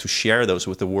to share those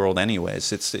with the world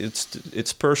anyways.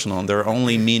 It's personal, and they're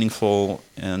only meaningful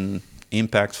and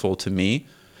impactful to me.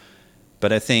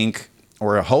 But I think,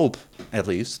 or I hope at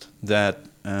least, that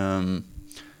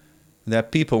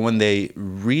that people, when they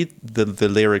read the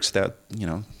lyrics that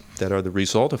that are the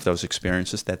result of those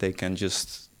experiences, that they can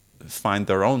just find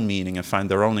their own meaning and find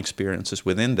their own experiences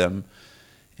within them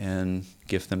and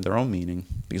give them their own meaning,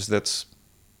 because that's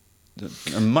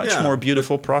a much more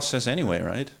beautiful process anyway,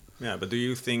 right? Yeah, but do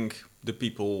you think the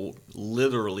people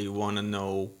literally want to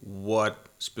know what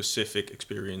specific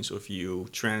experience of you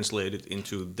translated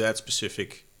into that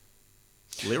specific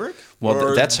lyric? Well,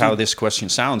 Or that's how this question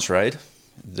sounds, right?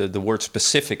 The word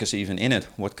specific is even in it.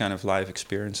 What kind of life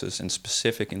experiences and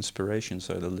specific inspirations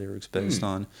are the lyrics based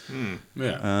on?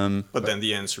 Yeah. But then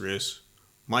the answer is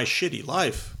my shitty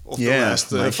life of the Yeah,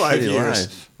 last my 5 shitty years,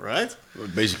 life. right?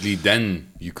 Basically,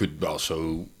 then you could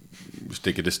also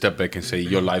take it a step back and say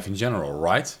your life in general,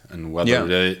 right? And whether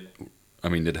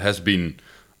it has been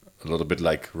a little bit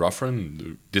like rougher,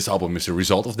 and this album is a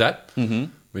result of that. Mm-hmm.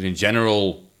 But in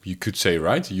general, you could say,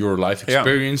 right, your life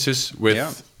experiences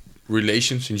with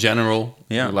relations in general,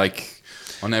 like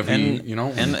on every,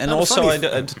 and also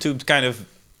to kind of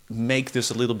make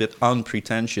this a little bit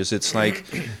unpretentious, it's like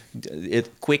it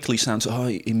quickly sounds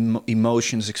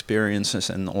emotions, experiences,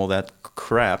 and all that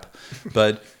crap,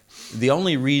 but the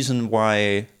only reason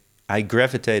why I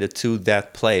gravitated to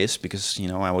that place, because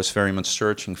I was very much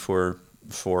searching for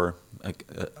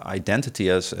identity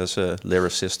as a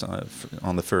lyricist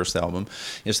on the first album,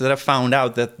 is that I found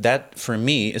out that for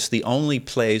me is the only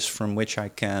place from which I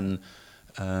can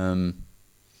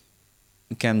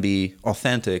be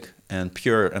authentic and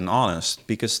pure and honest,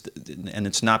 and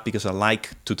it's not because I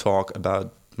like to talk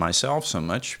about myself so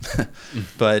much,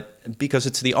 but because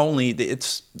it's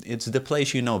the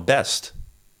place you know best.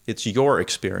 It's your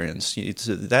experience.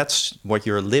 That's what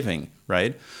you're living,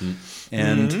 right?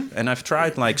 And I've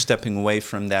tried like stepping away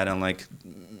from that, and like,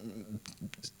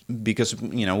 because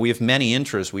we have many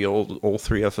interests. We all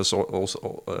three of us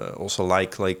also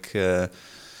like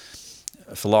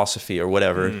philosophy or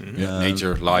whatever,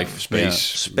 nature, life,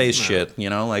 space, shit.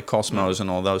 Like Cosmos and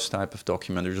all those type of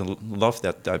documentaries. I love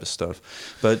that type of stuff.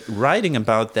 But writing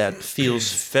about that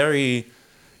feels very.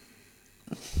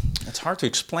 It's hard to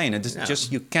explain. It's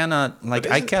just you cannot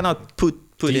I cannot put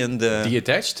in the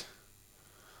detached.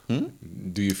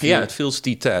 Do you feel? Yeah, it feels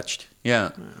detached.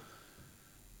 Yeah.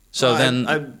 So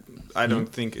I don't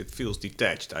think it feels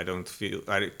detached. I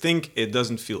think it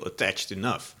doesn't feel attached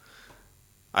enough.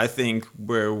 I think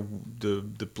where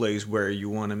the place where you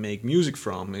want to make music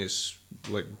from is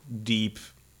like deep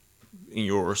in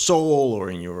your soul, or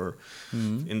in your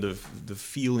in the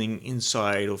feeling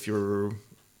inside of your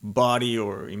body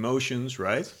or emotions,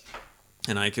 right?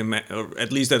 And I can, or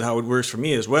at least that's how it works for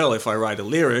me as well. If I write a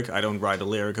lyric, I don't write a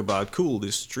lyric about cool,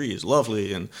 this tree is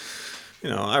lovely, and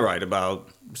I write about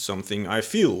something I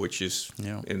feel, which is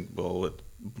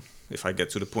if I get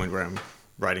to the point where I'm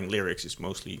writing lyrics, it's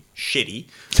mostly shitty,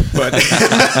 but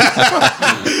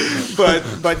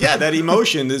but yeah, that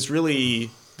emotion is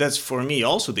really, that's for me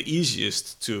also the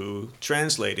easiest to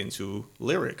translate into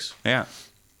lyrics. Yeah,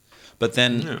 but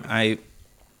then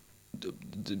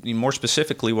more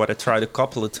specifically, what I tried a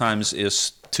couple of times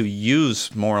is to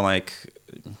use more like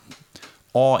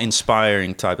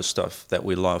awe-inspiring type of stuff that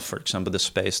we love. For example, the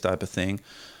space type of thing.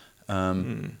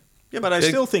 Yeah, but I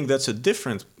still think that's a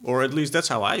different, or at least that's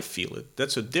how I feel it.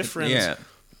 That's a different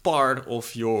part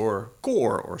of your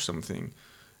core or something.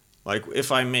 Like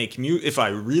if I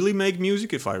really make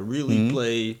music, if I really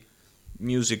play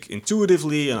music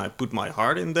intuitively and I put my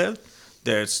heart in that,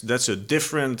 that's a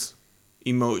different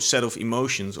set of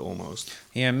emotions almost.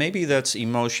 Yeah, maybe that's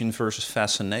emotion versus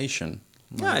fascination.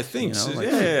 Like, I think so.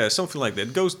 Something like that.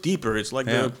 It goes deeper. It's like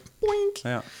a boink.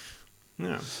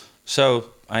 Yeah. So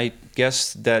I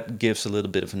guess that gives a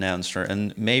little bit of an answer,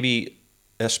 and maybe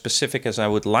as specific as I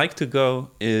would like to go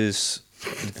is.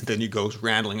 Then he goes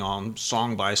rambling on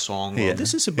song by song. Well,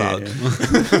 this is about.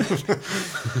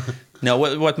 Now,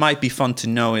 what might be fun to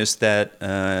know is that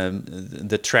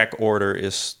the track order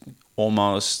is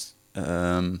almost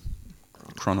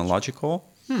chronological.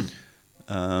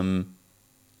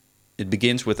 It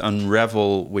begins with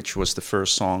Unravel, which was the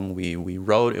first song we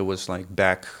wrote. It was like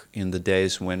back in the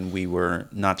days when we were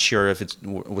not sure if it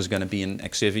was going to be an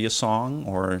Exivia song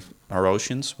or Our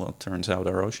Oceans. Well, it turns out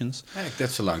Our Oceans.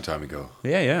 That's a long time ago.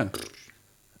 Yeah.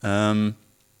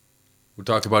 We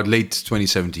talked about late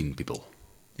 2017, people.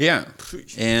 Yeah,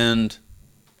 and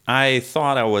I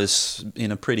thought I was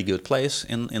in a pretty good place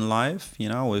in life.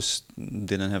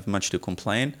 Didn't have much to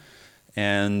complain.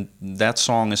 And that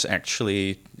song is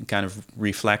actually kind of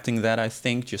reflecting that, I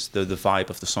think. Just the vibe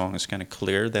of the song is kind of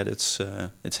clear, that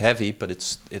it's heavy, but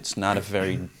it's not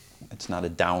a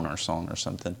downer song or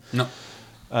something. No.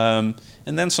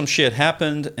 And then some shit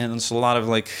happened, and it's a lot of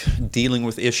like dealing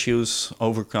with issues,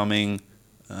 overcoming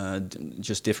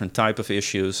just different type of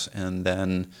issues. And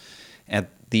then at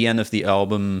the end of the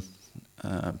album,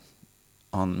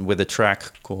 with a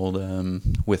track called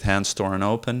 "With Hands Torn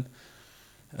Open,"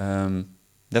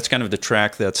 that's kind of the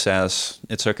track that says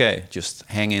it's okay, just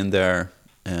hang in there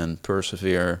and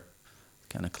persevere.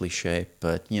 Kind of cliche,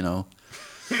 but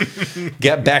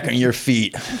get back on your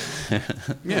feet.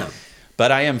 Yeah.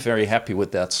 But I am very happy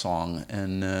with that song,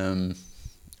 and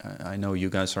I know you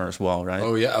guys are as well, right?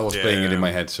 Oh yeah, I was playing it in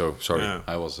my head, so sorry. Yeah.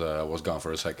 I was gone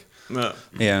for a sec. No.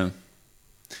 Yeah.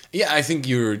 Yeah, I think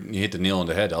you hit the nail on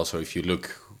the head. Also, if you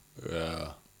look,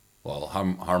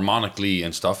 harmonically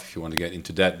and stuff, if you want to get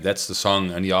into that, that's the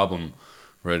song on the album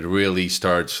where it really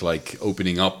starts like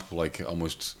opening up, like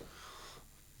almost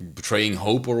betraying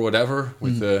hope or whatever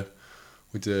with that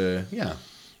With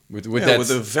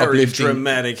a very uplifting-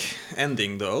 dramatic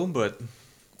ending, though, but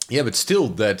Yeah, but still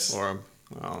that.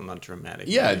 well, not dramatic.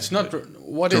 Yeah, maybe, it's not. but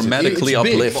What is it? Dramatically It's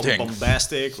big. uplifting.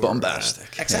 bombastic. or,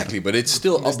 Bombastic. Exactly, but it's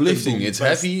still uplifting. It's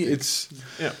heavy. It's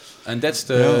yeah. and that's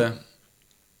the. Yeah.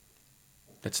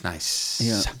 That's nice.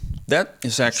 Yeah. That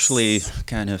is actually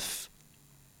kind of,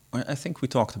 I think we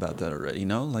talked about that already,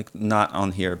 like not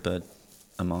on here, but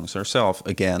amongst ourselves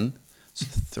again. It's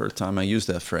the third time I use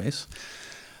that phrase.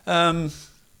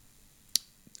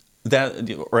 That,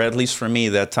 or at least for me,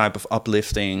 that type of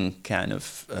uplifting kind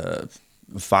of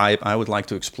vibe I would like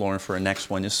to explore for a next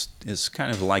one is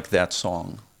kind of like that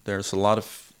song. There's a lot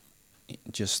of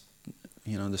just,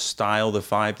 the style, the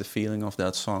vibe, the feeling of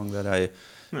that song that I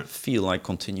feel like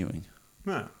continuing.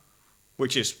 Yeah.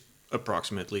 Which is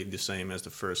approximately the same as the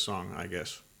first song, I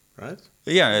guess, right?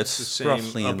 Yeah, It's the it's same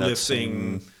roughly in that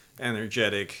uplifting, same,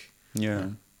 energetic, yeah.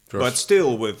 but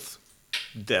still with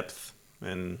depth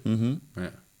and Yeah.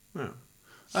 yeah.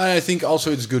 I think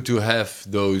also it's good to have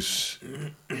those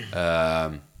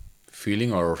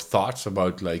feeling or thoughts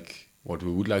about like what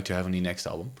we would like to have on the next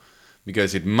album,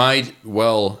 because it might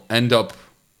well end up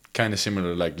kind of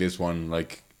similar like this one,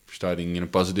 like starting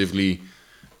positively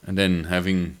and then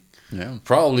having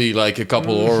probably like a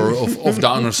couple of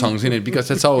downer songs in it, because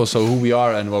that's also who we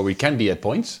are and where we can be at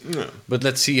points. Yeah. But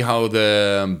let's see how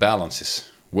the balances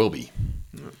will be.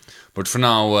 But for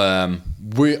now,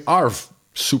 we are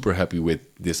super happy with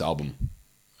this album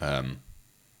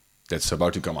that's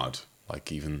about to come out. Like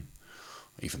even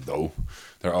though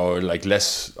there are like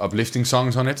less uplifting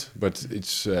songs on it, but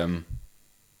it's I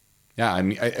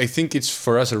mean I think it's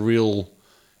for us a real.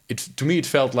 To me it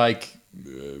felt like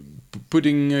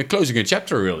closing a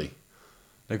chapter, really.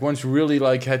 Like once we really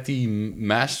like had the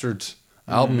mastered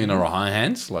album in our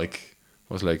hands, like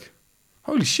was like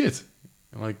holy shit,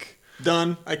 like.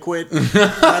 Done. I quit.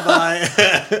 Bye bye.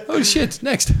 Oh shit!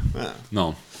 Next. Yeah.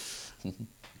 No.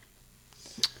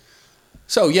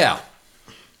 So yeah.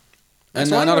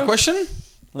 And another question?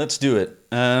 Let's do it.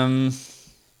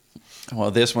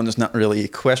 Well, this one is not really a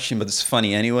question, but it's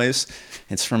funny anyways.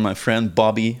 It's from my friend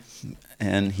Bobby,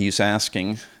 and he's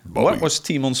asking, what was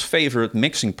Timon's favorite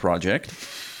mixing project,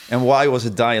 and why was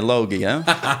it Dialogia?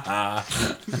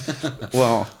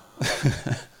 Well,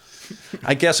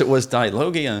 I guess it was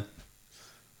Dialogia.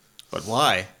 But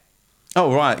why?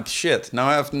 Oh, right. Shit. Now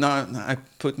I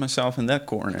put myself in that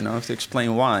corner. Now I have to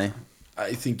explain why.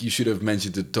 I think you should have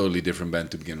mentioned a totally different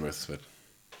band to begin with. But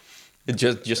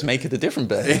Just make it a different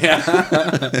band.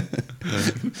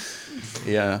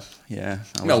 Yeah.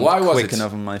 I No, wasn't why was quick it?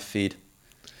 enough on my feet.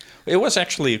 It was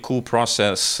actually a cool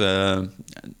process.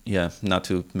 Not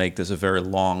to make this a very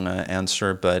long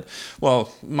answer, but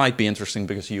might be interesting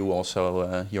because you're also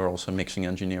a mixing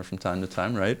engineer from time to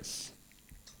time, right?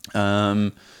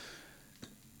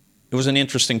 It was an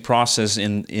interesting process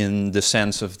in the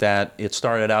sense of that it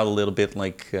started out a little bit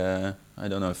like, I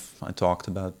don't know if I talked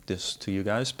about this to you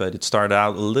guys, but it started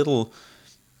out a little,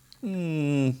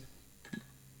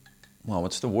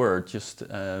 what's the word? Just,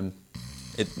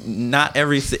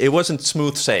 it wasn't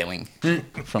smooth sailing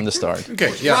from the start.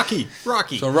 okay, yeah.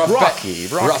 Rocky. So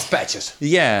rough patches.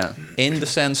 Yeah, in the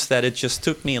sense that it just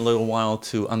took me a little while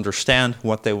to understand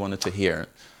what they wanted to hear.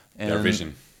 Their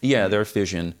vision. Yeah, their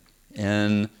vision.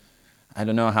 And I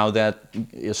don't know how that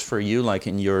is for you, like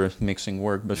in your mixing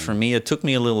work, but for me, it took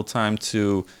me a little time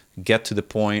to get to the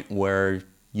point where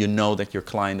you know that your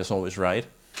client is always right.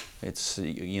 It's,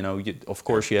 of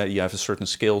course, you have a certain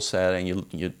skill set and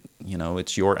you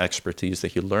it's your expertise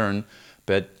that you learn,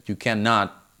 but you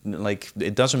cannot like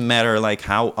it doesn't matter like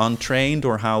how untrained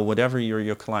or how whatever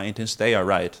your client is, they are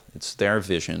right. It's their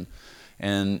vision.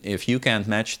 And if you can't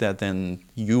match that, then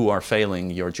you are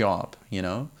failing your job, you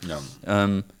know?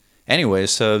 Yeah. Anyway,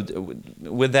 so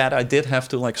with that, I did have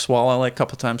to like swallow like a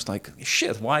couple times, like,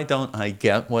 shit, why don't I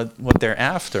get what they're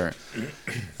after?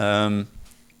 And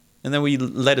then we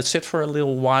let it sit for a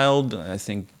little while, I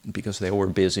think because they were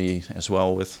busy as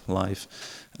well with life.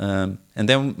 And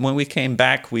then when we came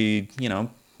back, we, you know,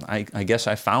 I guess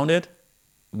I found it,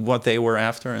 what they were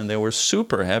after, and they were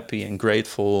super happy and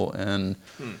grateful.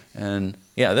 And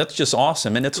yeah, that's just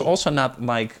awesome. And it's also not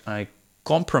like I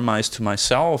compromised to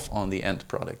myself on the end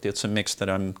product. It's a mix that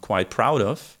I'm quite proud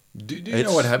of. Do you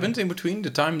know what happened in between the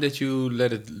time that you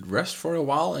let it rest for a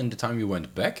while and the time you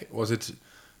went back? Was it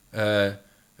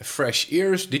fresh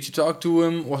ears? Did you talk to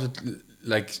them? Was it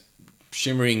like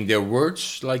shimmering their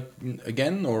words like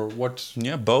again, or what?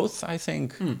 Yeah, both, I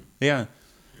think. Yeah.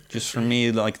 Just for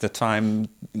me, like the time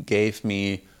gave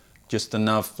me just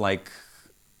enough like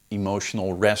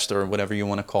emotional rest or whatever you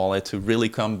want to call it to really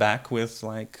come back with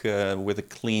like with a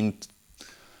clean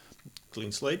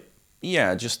slate.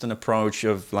 Yeah, just an approach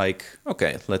of like,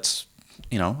 okay, let's,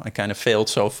 you know, I kind of failed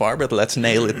so far, but let's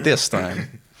nail it this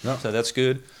time. Yeah. So that's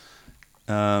good.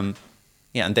 Yeah,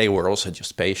 and they were also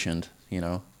just patient, you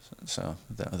know, so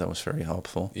that was very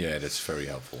helpful. Yeah, that's very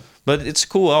helpful. But it's a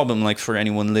cool album, like for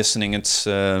anyone listening. It's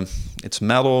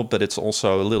metal, but it's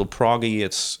also a little proggy.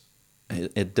 It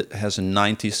has a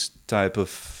 90s type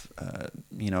of,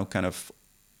 you know, kind of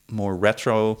more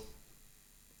retro,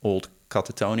 old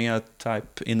Catatonia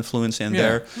type influence in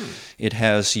there. It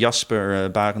has Jasper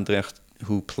Barendrecht,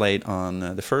 who played on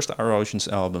the first Our Oceans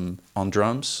album on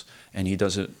drums, and he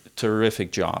does a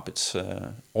terrific job. It's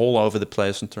all over the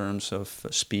place in terms of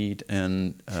speed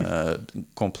and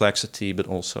complexity, but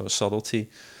also subtlety.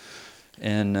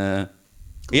 And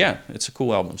yeah, it's a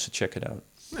cool album, so check it out.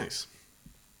 Nice.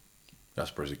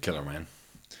 Jasper is a killer, man.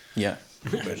 Yeah,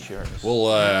 sure.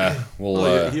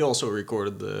 We'll He also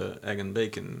recorded the Egg and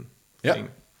Bacon yeah. thing.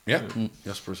 Yeah.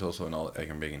 Jasper is also an all egg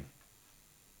and bacon.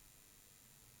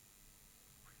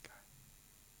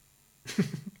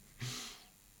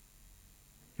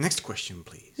 Next question,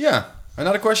 please. Yeah.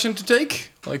 Another question to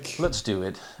take? Like, Let's do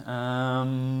it.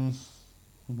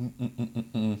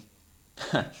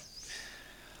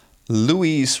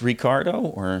 Luis Ricardo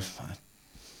or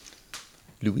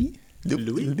Louis?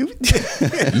 Louis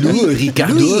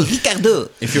Ricardo.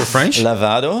 If you're French.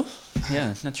 Lavado?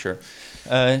 Yeah, not sure.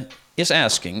 Is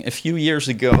asking, a few years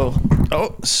ago...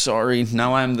 Oh, sorry,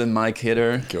 now I'm the mic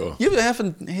hitter. Go. You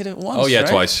haven't hit it once, Oh, yeah, right?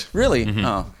 twice. Really? Mm-hmm.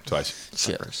 Oh, Twice.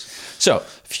 shit. So,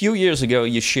 a few years ago,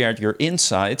 you shared your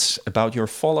insights about your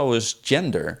followers'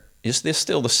 gender. Is this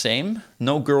still the same?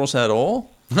 No girls at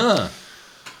all? Huh.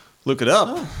 Look it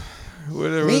up.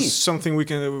 There Neat. was something we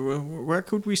can. Where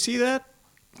could we see that?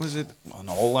 Was it? On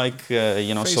all like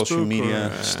you know, social Facebook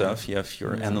media or, stuff. You have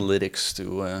your analytics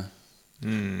to.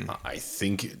 I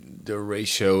think the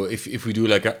ratio, if we do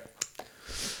like a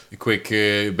quick,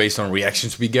 based on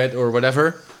reactions we get or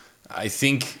whatever, I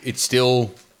think it's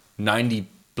still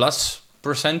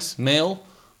 90+% male,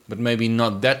 but maybe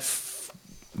not that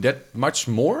much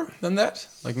more than that.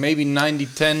 Like maybe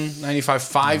 90-10,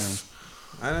 95-5.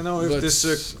 I don't know if But-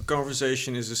 this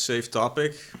conversation is a safe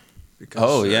topic. Because,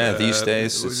 Oh, yeah, these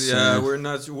days it's, yeah, we're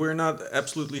not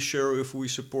absolutely sure if we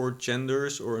support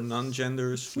genders or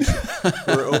non-genders.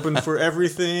 We're open for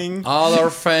everything. All our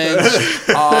fans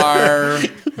are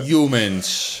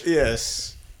humans.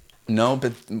 Yes. No,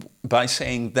 but by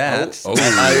saying that, Oh.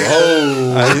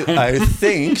 I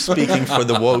think, speaking for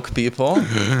the woke people,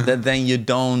 that then you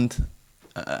don't.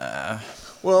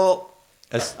 Well,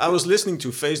 As- I was listening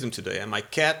to Face Them today, and my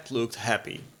cat looked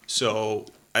happy. So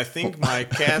I think my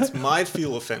cat might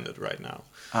feel offended right now.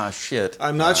 Shit.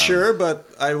 I'm not sure, but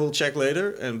I will check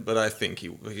later. But I think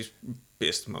he's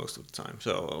pissed most of the time.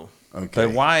 So Okay.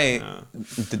 But why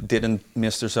didn't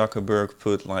Mr. Zuckerberg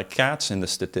put like cats in the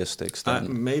statistics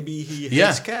then? maybe he hates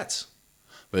Yeah. cats.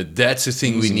 But that's the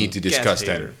thing we need to discuss Cat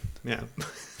then. hater. Yeah.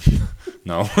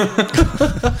 No.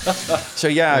 So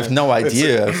yeah, I have no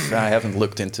idea. I haven't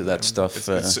looked into that stuff.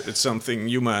 It's something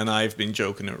Yuma and I have been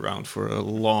joking around for a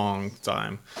long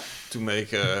time to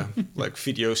make like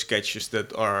video sketches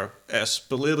that are as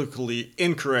politically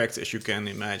incorrect as you can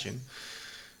imagine.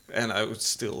 And I would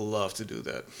still love to do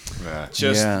that.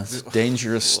 Yeah. it's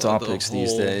dangerous topics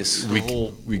these days. We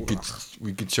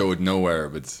could show it nowhere,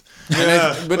 but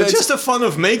But it's just the fun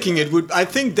of making it I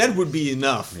think that would be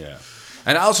enough. yeah.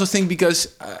 And I also think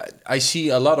because I see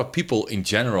a lot of people in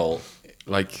general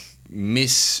like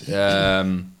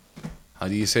how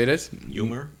do you say that?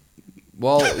 Humor.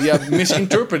 Well, yeah,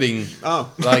 misinterpreting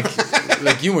like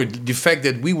humor. The fact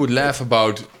that we would laugh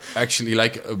about actually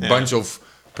like a bunch of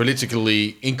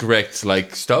politically incorrect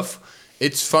like stuff.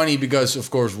 It's funny because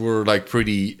of course we're like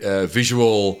pretty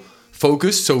visual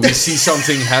focused, so we see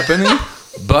something happening,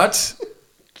 but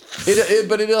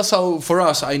it also for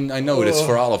us. I know it's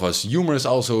for all of us. Humor is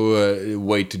also a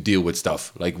way to deal with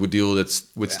stuff. Like we deal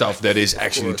with stuff that is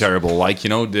actually terrible. Like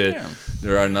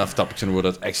there are enough topics in the world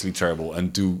that's actually terrible,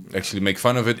 and to actually make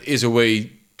fun of it is a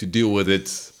way to deal with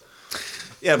it.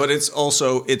 Yeah, but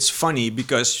it's funny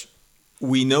because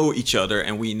we know each other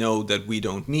and we know that we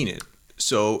don't mean it.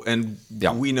 So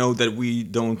we know that we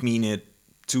don't mean it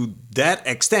to that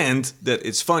extent that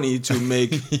it's funny to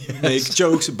make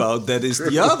jokes about. That is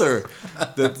the other,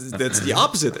 that's the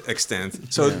opposite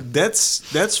extent. So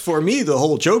that's for me the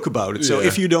whole joke about it. So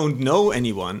if you don't know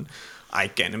anyone, I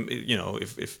can,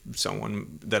 if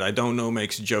someone that I don't know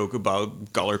makes a joke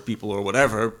about colored people or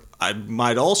whatever, I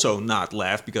might also not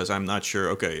laugh because I'm not sure.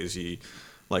 Okay, is he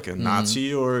like a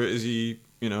Nazi or is he,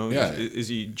 is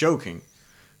he joking?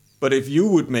 But if you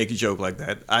would make a joke like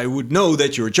that, I would know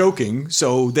that you're joking.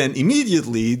 So then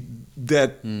immediately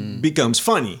that becomes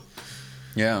funny.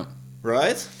 Yeah.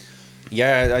 Right?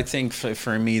 Yeah, I think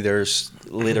for me there's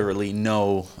literally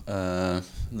no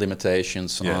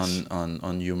limitations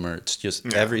on humor. It's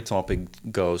just every topic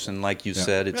goes, and like you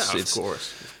said, it's of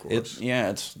course.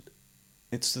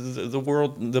 It's the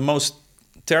world, the most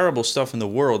terrible stuff in the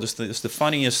world is the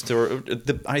funniest, or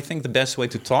I think the best way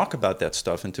to talk about that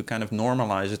stuff and to kind of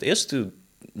normalize it is to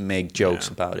make jokes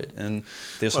about it. And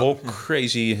this whole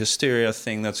crazy hysteria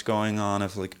thing that's going on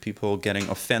of like people getting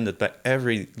offended by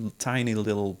every tiny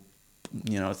little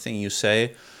thing you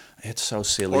say, it's so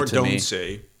silly or to don't me.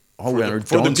 say. Oh,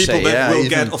 For the people that will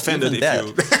get offended if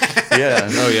you. Yeah.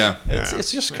 Oh yeah.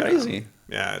 It's just crazy.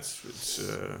 Yeah, it's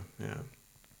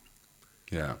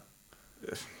Yeah.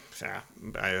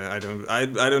 I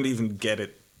don't even get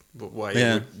it. Why you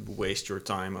would waste your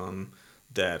time on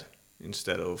that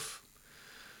instead of,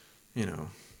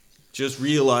 just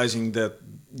realizing that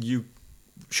you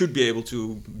should be able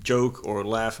to joke or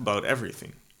laugh about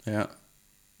everything. Yeah.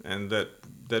 And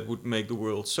that would make the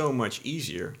world so much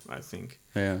easier, I think.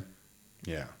 Yeah.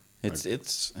 Yeah.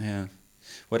 It's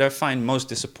what I find most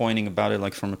disappointing about it,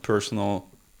 like from a personal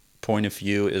point of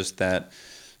view, is that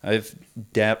I've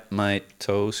dabbed my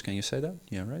toes. Can you say that?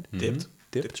 Yeah, right? Dipped.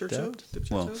 Dipped your dabbed? toes? Dipped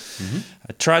your Well, toes?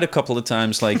 I tried a couple of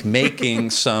times, like making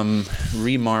some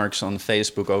remarks on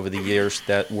Facebook over the years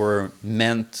that were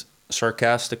meant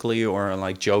sarcastically or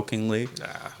like jokingly.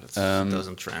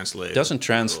 Doesn't translate. Doesn't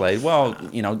translate. Well,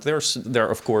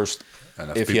 there of course,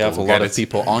 if you have a lot of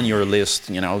people on your list,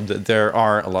 there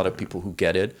are a lot of people who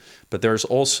get it, but there's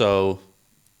also,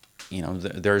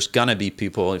 there's gonna be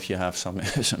people, if you have so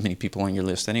many people on your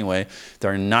list anyway,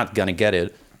 they're not gonna get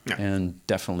it and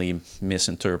definitely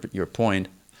misinterpret your point.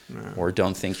 Or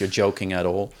don't think you're joking at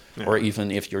all, or even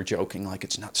if you're joking, like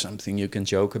it's not something you can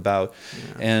joke about.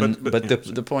 And but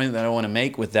the point that I want to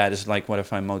make with that is like what I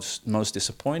find most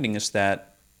disappointing is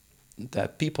that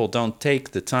people don't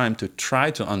take the time to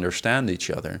try to understand each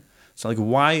other. It's like,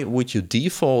 why would you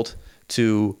default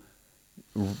to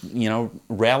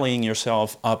rallying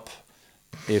yourself up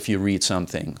if you read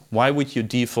something? Why would you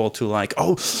default to like,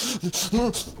 oh,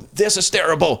 this is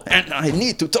terrible and I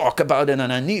need to talk about it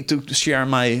and I need to share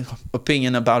my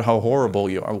opinion about how horrible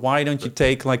you are? Why don't you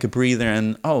take like a breather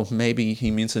and, oh, maybe he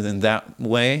means it in that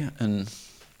way?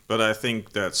 But I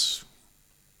think that's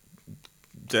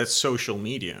social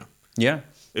media. Yeah.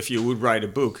 If you would write a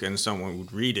book and someone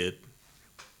would read it,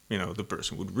 the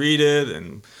person would read it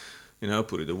and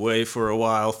put it away for a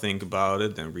while, think about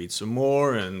it, then read some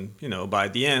more, and, by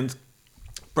the end,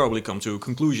 probably come to a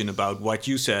conclusion about what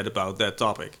you said about that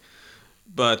topic.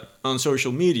 But on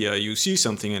social media, you see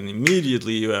something and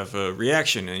immediately you have a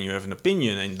reaction and you have an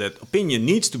opinion, and that opinion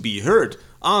needs to be heard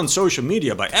on social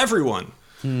media by everyone.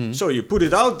 So you put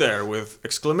it out there with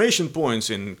exclamation points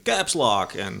in caps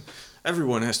lock, and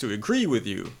everyone has to agree with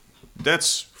you.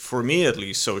 That's, for me at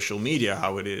least, social media,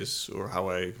 how it is, or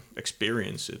how I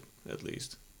experience it. At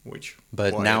least,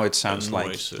 but now it sounds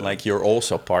like you're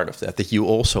also part of that you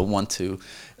also want to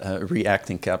react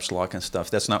in caps lock and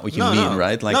stuff. That's not what you mean,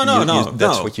 right? Like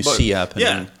that's what you see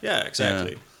happening. Yeah,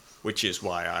 exactly. Which is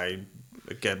why I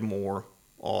get more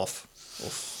off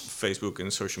of Facebook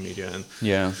and social media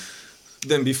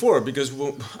than before, because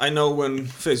I know when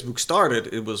Facebook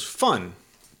started, it was fun,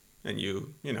 and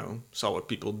you saw what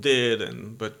people did,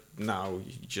 but now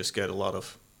you just get a lot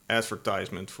of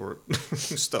advertisement for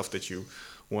stuff that you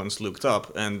once looked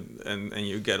up, and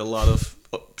you get a lot of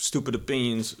stupid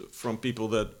opinions from people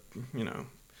that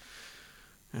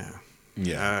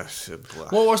Yeah. Blah.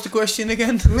 What was the question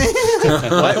again?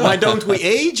 Why don't we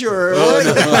age? Or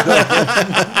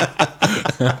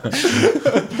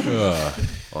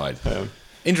All right.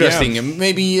 Interesting.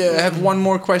 Maybe have one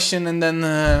more question and then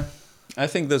I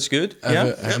think that's good.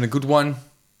 having a good one.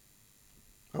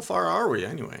 how far are we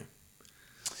anyway?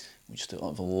 We still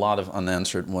have a lot of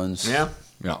unanswered ones. Yeah.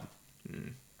 Yeah.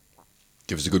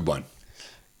 Give us a good one.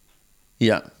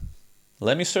 Yeah.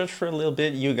 Let me search for a little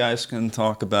bit. You guys can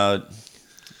talk about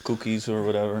cookies or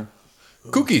whatever.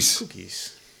 Cookies.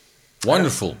 Cookies.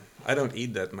 Wonderful. I don't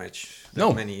eat that much.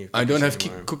 No, many I don't have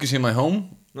anymore. cookies in my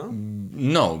home. No?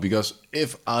 No, because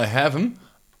if I have them,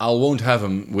 I won't have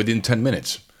them within 10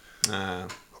 minutes.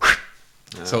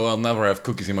 So I'll never have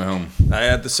cookies in my home. I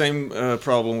had the same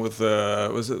problem with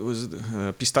was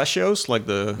it pistachios, like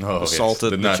the yes,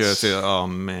 salted the that you nuts. had to- oh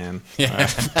man.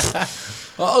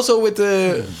 Also with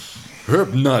the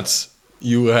herb nuts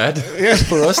you had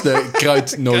for us, the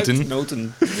kruidnoten.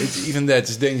 Noten. Even that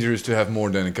is dangerous to have more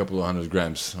than a couple of 100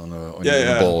 grams on Yeah, your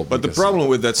yeah. ball. But the because- problem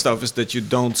with that stuff is that you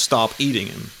don't stop eating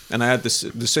them. And I had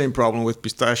the same problem with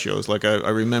pistachios. Like I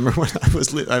remember when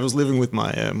I was living with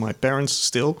my parents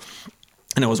still,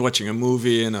 and I was watching a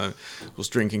movie and I was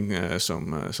drinking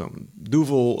some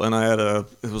Duvel, and I had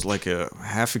it was like a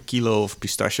half a kilo of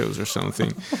pistachios or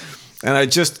something, and I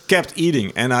just kept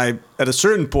eating. And at a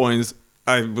certain point,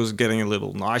 I was getting a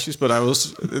little nauseous, but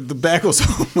the bag was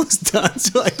almost done,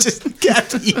 so I just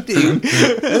kept eating. And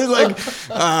it's like,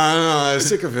 no, I'm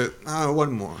sick of it.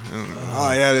 One more.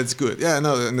 Oh yeah, that's good. Yeah,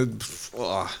 no, and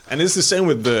it's the same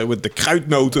with the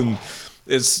kruidnoten.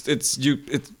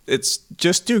 It's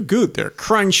just too good. They're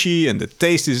crunchy and the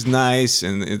taste is nice,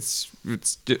 and it's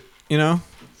you know.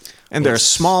 And they're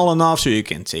small enough so you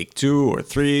can take 2 or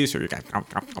 3, so you can,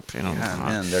 you know. Yeah,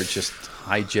 man, they're just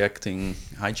hijacking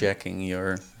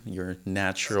your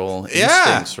natural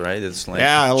instincts, right? It's like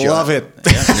I love it.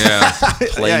 Yeah. Yeah.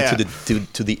 Playing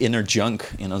to the inner junk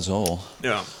in us all.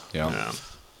 Yeah. Yeah.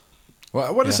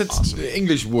 Well, what is the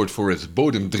English word for it?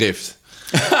 Bodemdrift.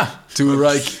 To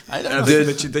like I don't know.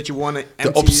 That you want to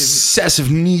the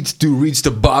obsessive need to reach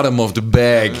the bottom of the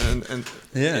bag, and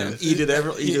Yeah. eat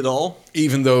it all.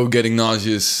 even though getting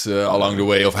nauseous along the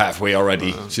way of halfway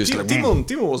already. Just like,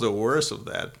 Timo was the worst of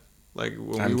that. Like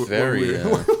when I'm we were, very,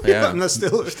 when we, yeah. I'm not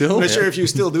I'm not sure if you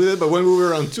still do that, but when we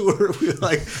were on tour, we were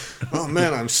like, "Oh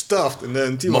man, I'm stuffed," and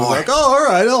then Timo was More. like, "Oh, all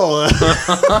right,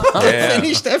 Yeah.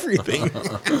 finished everything."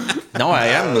 No,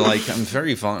 I'm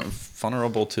very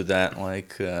vulnerable to that.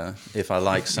 Like, if I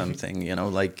like something, you know,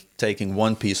 like taking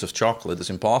one piece of chocolate is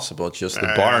impossible. It's just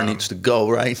the bar needs to go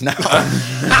right now.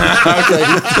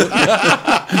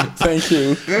 thank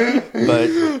you. But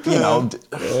you know,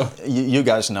 you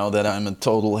guys know that I'm a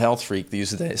total health freak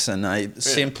these days, and I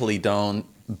simply don't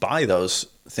buy those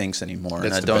things anymore, That's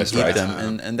and I the don't best, eat right?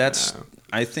 them, and that's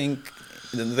I think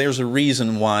there's a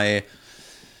reason why,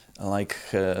 like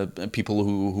people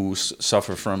who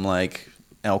suffer from like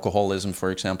alcoholism,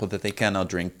 for example, that they cannot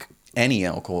drink any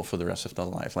alcohol for the rest of their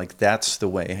life. Like that's the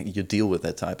way you deal with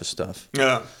that type of stuff.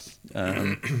 Yeah.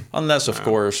 Unless, of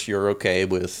course, you're okay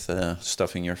with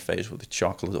stuffing your face with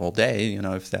chocolate all day. You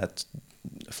know, if that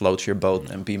floats your boat,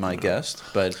 then be my guest.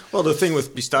 But Well, the thing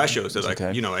with pistachios is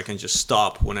Okay. I can just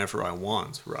stop whenever I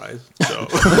want, right? So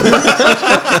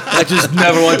I just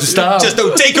never want to stop. just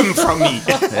don't take them from me.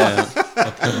 yeah,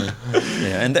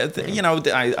 and that, you know,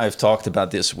 I've talked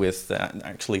about this with.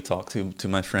 Actually, talked to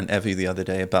my friend Evie the other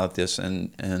day about this,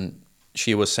 and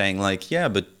she was saying like, yeah,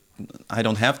 but I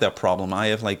don't have that problem. I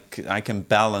have I can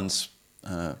balance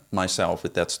myself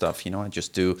with that stuff. You know, I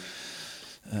just do.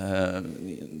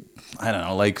 I don't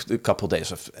know, like a couple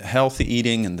days of healthy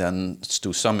eating, and then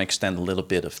to some extent a little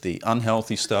bit of the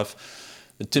unhealthy stuff.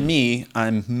 To me,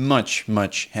 I'm much,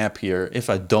 much happier if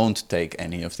I don't take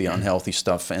any of the unhealthy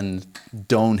stuff and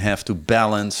don't have to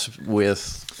balance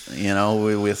with, you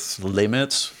know, with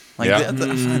limits. Like Yeah. that,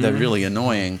 I find that really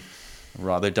annoying.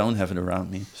 Rather don't have it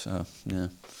around me. So, yeah.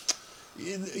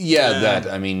 Yeah, that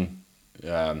I mean,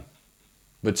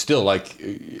 but still, like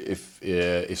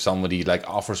if somebody like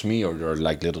offers me or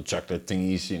like little chocolate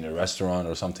thingies in a restaurant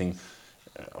or something,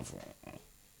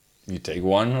 you take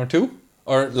 1 or 2,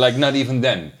 or like not even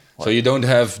then. So you don't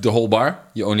have the whole bar.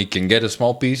 You only can get a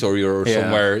small piece, or you're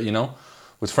somewhere, you know,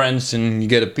 with friends and you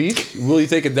get a piece. Will you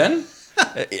take it then?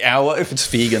 Yeah, well, if it's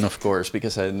vegan, of course,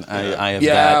 because I have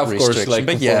Yeah, that of course, restriction. like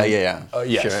but before- yeah.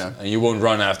 Yes, Sure. and you won't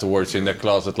run afterwards in the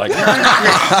closet like.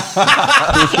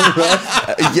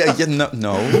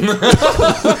 No.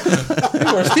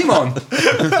 Where's Timon?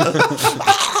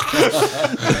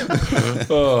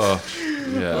 Oh,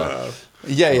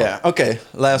 yeah. Yeah. Okay,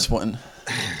 last one.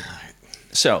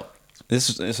 So,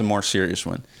 This is a more serious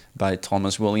one by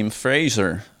Thomas William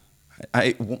Fraser.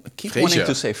 I keep wanting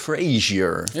to say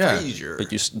Frazier. Yeah. Frasier.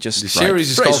 But you just The write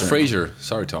series is called Fraser. Frasier.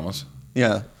 Sorry, Thomas.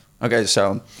 Yeah. Okay,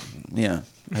 so, yeah.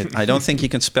 I don't think you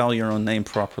can spell your own name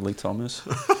properly, Thomas.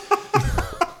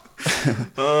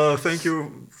 Thank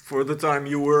you for the time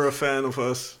you were a fan of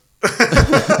us.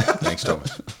 Thanks,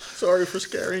 Thomas. Sorry for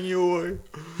scaring you away.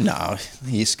 No,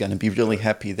 he's going to be really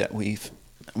happy that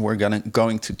we're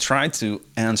going to try to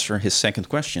answer his second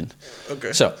question.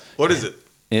 Okay. So, what is it?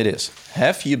 it is,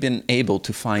 have you been able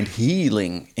to find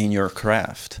healing in your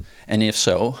craft? And if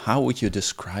so, how would you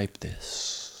describe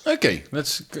this? Okay,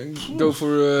 let's go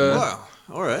for... Wow.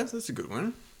 All right, that's a good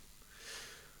one.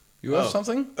 You have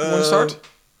something? You want to start?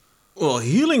 Well,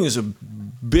 healing is a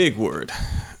big word.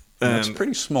 It's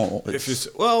pretty small. If it's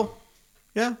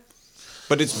yeah,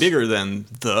 but it's bigger than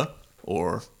the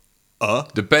or a.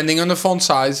 Depending on the font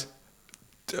size.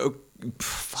 Oh,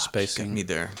 Spacing. Get me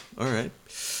there. All right.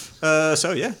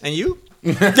 So yeah, and you?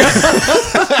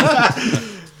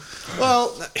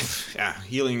 Well, yeah,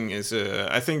 healing is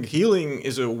I think healing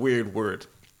is a weird word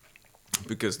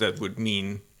because that would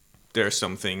mean there's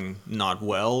something not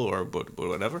well or but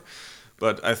whatever.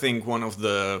 But I think one of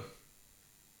the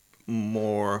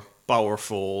more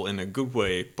powerful in a good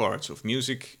way parts of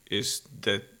music is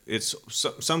that it's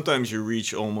sometimes you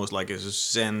reach almost like a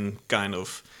zen kind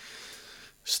of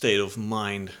state of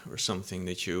mind or something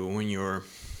that you when you're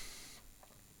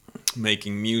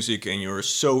making music and you're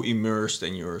so immersed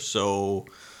and you're so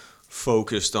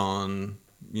focused on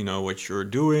what you're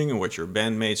doing and what your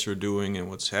bandmates are doing and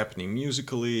what's happening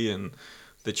musically, and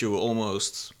that you will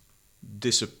almost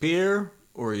disappear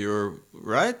or you're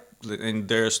right and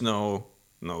there's no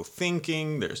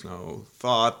thinking, there's no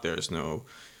thought, there's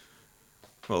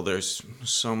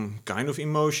some kind of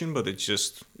emotion, but it's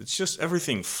just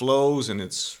everything flows and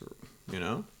it's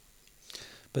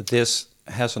But this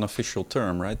has an official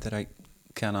term, right? That I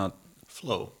cannot...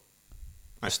 flow.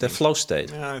 It's the flow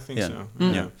state. Yeah, I think Yeah. so.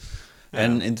 Mm. Yeah.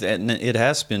 And it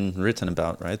has been written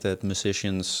about, right? That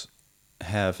musicians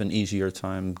have an easier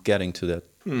time getting to that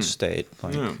state.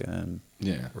 Like,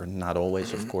 Yeah. or not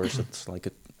always, of course. It's like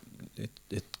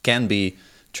it can be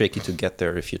tricky to get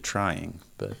there if you're trying,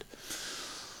 but...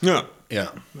 Yeah.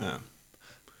 Yeah.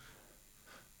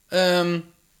 Yeah.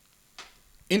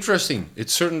 Interesting. It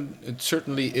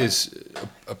certainly is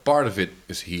a part of it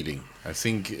is healing. I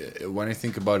think when I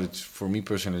think about it, for me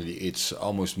personally, it's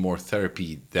almost more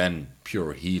therapy than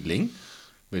pure healing.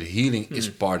 But healing is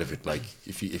part of it. Like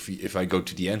if I go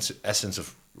to the essence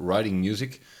of writing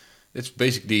music, it's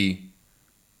basically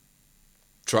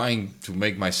trying to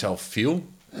make myself feel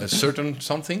a certain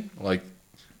something. Like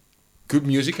good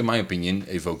music, in my opinion,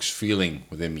 evokes feeling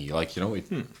within me. Like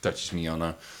it touches me on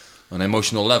an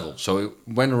emotional level. So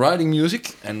when writing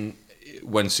music and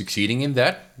when succeeding in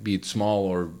that, be it small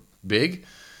or big,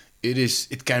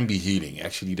 it can be healing.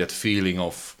 Actually, that feeling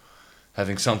of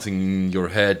having something in your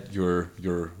head,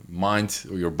 your mind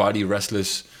or your body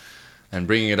restless, and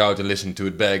bringing it out and listening to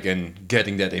it back and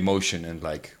getting that emotion and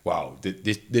like, wow,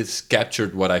 this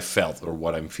captured what I felt or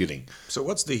what I'm feeling. So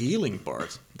what's the healing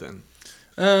part then?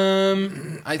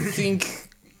 I think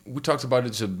we talked about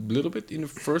it a little bit in the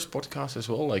first podcast as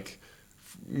well. Like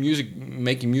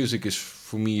making music is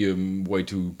for me a way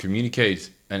to communicate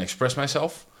and express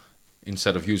myself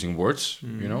instead of using words.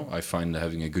 I find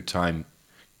having a good time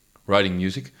writing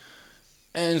music,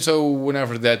 and so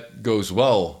whenever that goes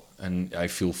well and I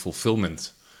feel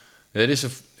fulfillment, it is.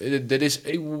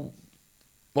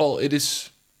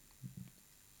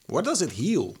 What does it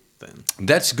heal then?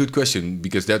 That's a good question,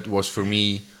 because that was for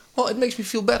me. Well, it makes me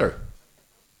feel better.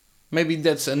 Maybe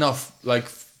that's enough, like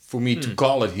for me to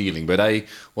call it healing. But I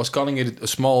was calling it a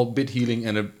small bit healing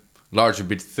and a larger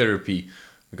bit therapy,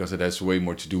 because it has way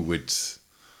more to do with,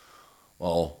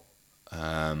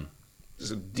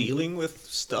 Is it dealing with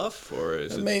stuff, or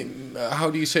is it? How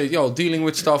do you say? Dealing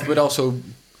with stuff, but also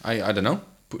I don't know,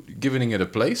 giving it a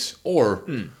place, or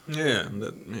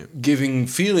giving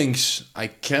feelings I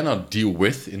cannot deal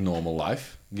with in normal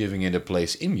life, giving it a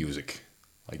place in music.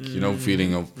 Like,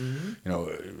 feeling of,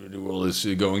 the world is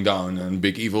going down and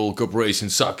big evil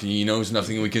corporations suck, and, there's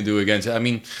nothing we can do against it. I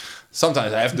mean,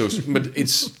 sometimes I have those, but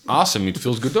it's awesome. It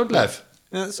feels good. Don't laugh.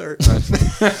 Yeah, sorry.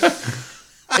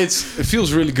 It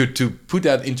feels really good to put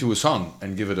that into a song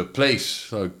and give it a place.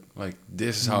 So, like,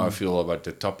 this is how I feel about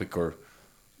the topic, or,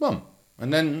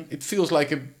 and then it feels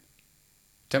like a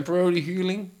temporary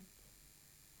healing.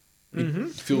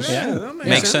 It feels that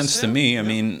Makes sense to me. I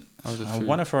mean, feel?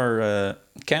 one of our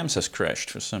cams has crashed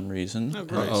for some reason. Oh,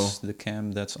 great. It's the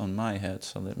cam that's on my head,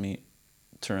 so let me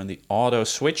turn the auto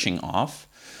switching off.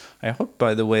 I hope,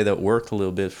 by the way, that worked a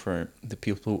little bit for the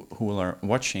people who are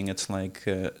watching. It's like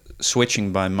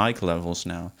switching by mic levels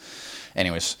now.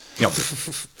 Anyways,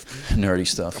 nerdy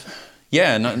stuff.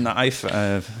 Yeah, I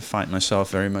find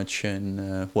myself very much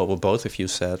in what both of you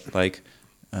said. Like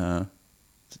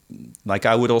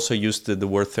I would also use the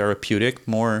word therapeutic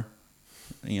more.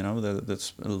 You know,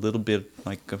 that's a little bit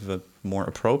like of a more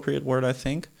appropriate word, I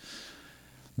think.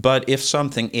 But if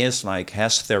something is like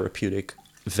has therapeutic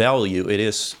value, it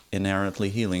is inherently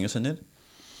healing, isn't it?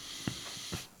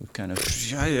 Kind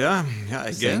of. Yeah.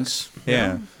 I guess.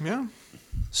 Yeah. Yeah.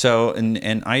 So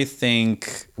and I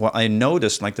think I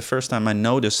noticed, like the first time I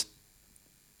noticed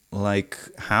like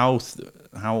how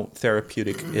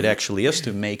therapeutic it actually is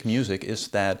to make music is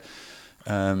that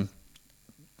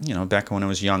you know, back when I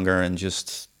was younger and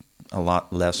just a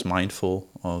lot less mindful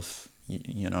of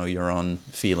you know your own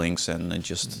feelings and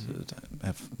just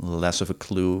have less of a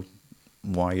clue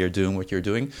why you're doing what you're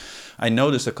doing. I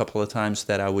noticed a couple of times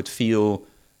that I would feel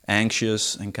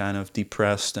anxious and kind of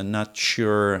depressed and not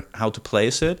sure how to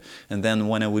place it. And then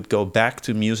when I would go back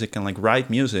to music and like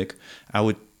write music, I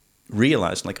would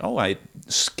realize like, oh, I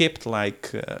skipped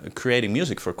like creating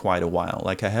music for quite a while.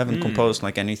 Like I haven't composed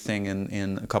like anything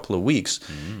in a couple of weeks.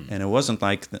 And it wasn't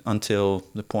like until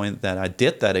the point that I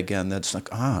did that again, that's like,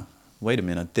 wait a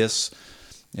minute,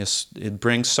 it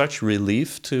brings such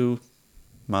relief to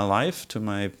my life, to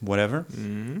my whatever.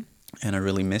 And I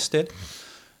really missed it.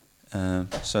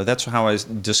 So that's how I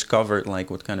discovered like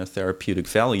what kind of therapeutic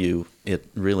value it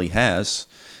really has.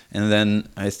 And then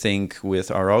I think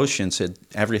with Our Oceans,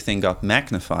 everything got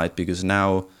magnified because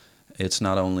now it's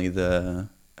not only the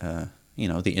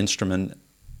the instrument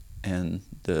and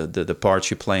the parts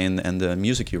you play and the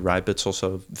music you write, but it's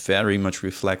also very much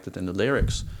reflected in the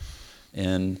lyrics,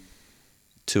 and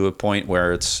to a point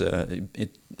where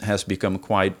it has become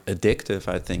quite addictive.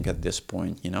 I think at this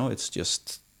point, you know, it's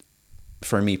just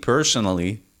for me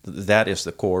personally. That is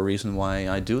the core reason why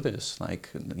I do this. Like,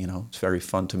 you know, it's very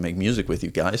fun to make music with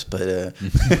you guys, but...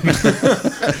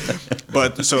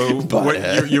 What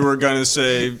you were going to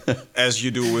say, as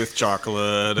you do with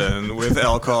chocolate and with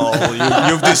alcohol,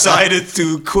 you've decided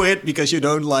to quit because you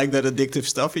don't like that addictive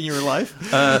stuff in your life?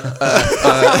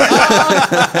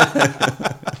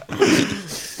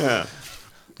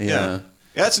 Yeah,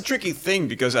 it's a tricky thing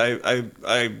because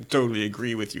I totally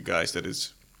agree with you guys that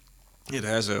it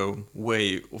has a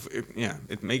way of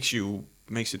it makes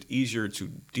it easier to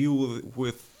deal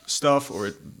with stuff, or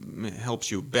it helps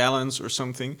you balance or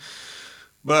something.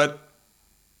 But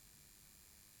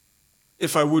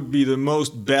if I would be the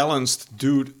most balanced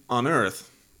dude on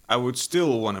earth, I would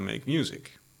still want to make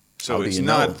music. So How do it's you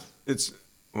not know? it's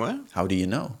what? How do you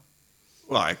know?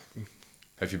 Well,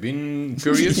 Have you been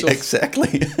curious?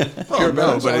 Exactly. well,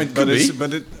 no, balance? I mean,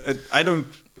 but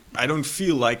I don't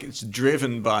feel like it's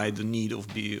driven by the need of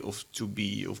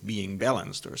being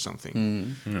balanced or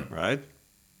something, right?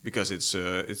 Because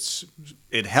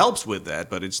it helps with that,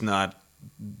 but it's not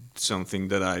something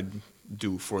that I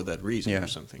do for that reason or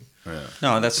something. Yeah.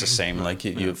 No, that's the same. Like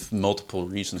you have multiple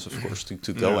reasons, of course,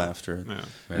 to go after it. Yeah.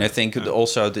 And I think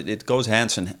also that it goes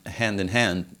hand in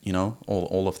hand. You know,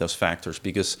 all of those factors,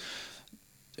 because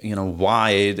you know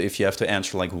why. If you have to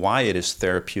answer like why it is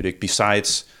therapeutic,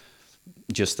 besides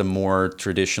just a more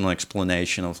traditional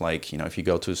explanation of like, you know, if you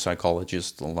go to a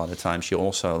psychologist, a lot of times you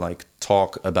also like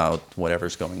talk about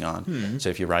whatever's going on. So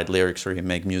if you write lyrics or you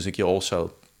make music, you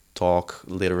also talk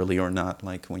literally or not,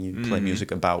 like when you play music,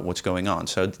 about what's going on.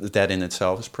 So that in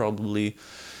itself is probably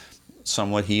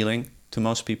somewhat healing to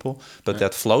most people. But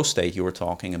that flow state you were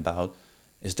talking about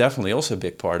is definitely also a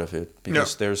big part of it,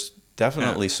 because there's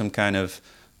definitely some kind of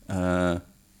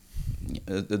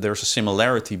there's a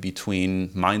similarity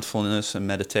between mindfulness and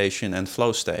meditation and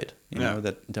flow state. You know,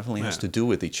 that definitely has to do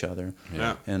with each other.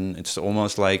 And it's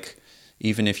almost like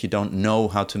even if you don't know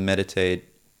how to meditate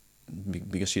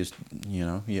because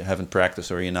you haven't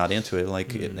practiced or you're not into it,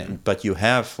 like but you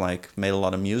have like made a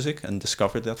lot of music and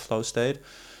discovered that flow state,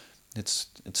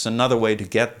 it's another way to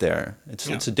get there.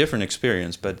 It's a different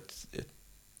experience, but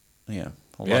a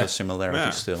lot of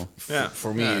similarities still.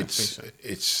 For me,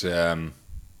 it's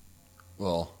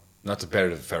well, not the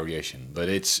comparative variation, but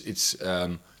it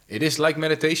is like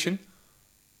meditation,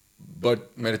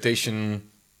 but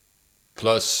meditation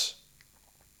plus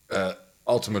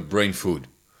ultimate brain food.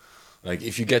 Like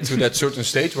if you get to that certain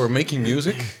state where making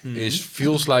music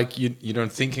feels like you're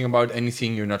not thinking about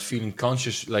anything, you're not feeling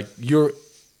conscious, like you're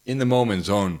in the moment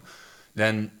zone,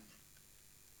 then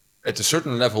at a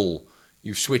certain level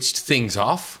you've switched things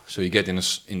off, so you get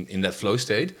in that flow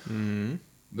state.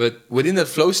 But within that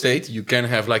flow state, you can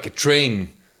have like a train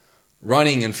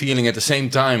running and feeling at the same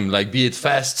time, like be it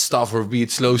fast stuff or be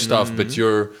it slow stuff, but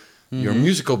your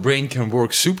musical brain can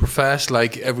work super fast,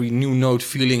 like every new note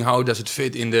feeling, how does it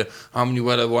fit in the harmony,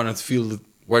 where I want it to feel,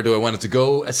 where do I want it to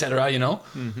go, etc., you know?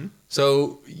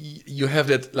 So you have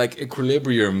that like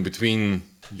equilibrium between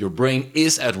your brain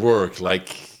is at work,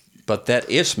 like... But that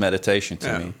is meditation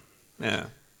to me. Yeah.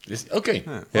 Okay.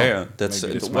 Yeah, that's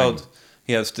maybe it's well. mine.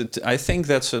 Yes, I think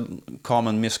that's a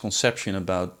common misconception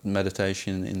about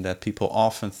meditation, in that people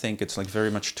often think it's like very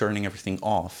much turning everything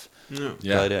off. Yeah,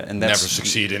 But, and that's, never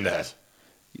succeed in that.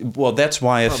 Well, that's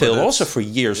why I feel that's- also for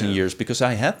years and years, because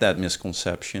I had that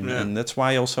misconception, Yeah. and that's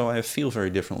why also I feel very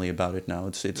differently about it now.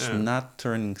 It's Yeah. not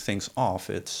turning things off;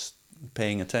 it's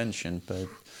paying attention. But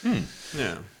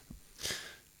Yeah.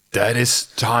 That is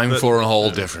time for a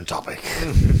whole different topic.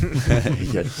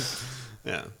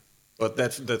 Yeah, but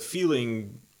that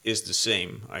feeling is the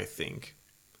same, I think,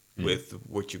 with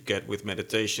what you get with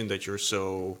meditation. That you're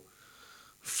so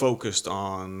focused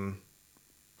on,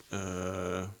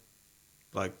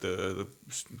 like the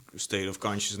state of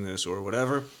consciousness or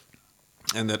whatever,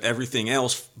 and that everything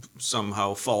else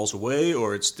somehow falls away,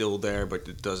 or it's still there, but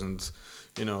it doesn't,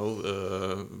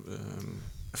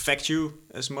 affect you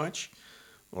as much,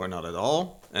 or not at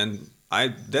all. And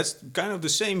that's kind of the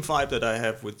same vibe that I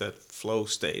have with that flow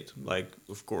state. Like,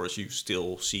 of course, you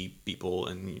still see people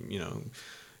and,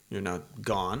 you're not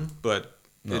gone, but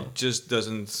it just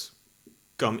doesn't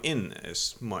come in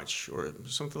as much or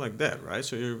something like that, right?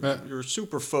 So you're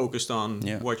super focused on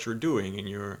what you're doing,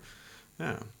 and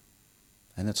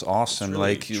and it's awesome.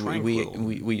 really Like tranquil.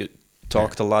 we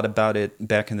talked a lot about it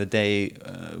back in the day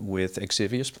with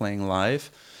Exvius playing live,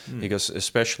 because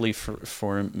especially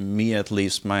for me at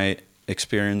least, my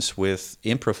experience with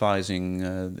improvising,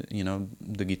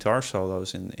 the guitar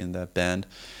solos in that band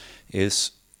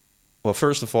is, well,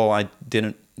 first of all, I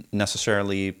didn't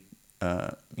necessarily,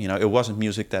 it wasn't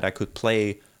music that I could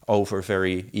play over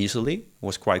very easily. It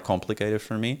was quite complicated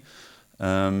for me.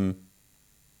 And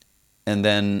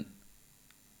then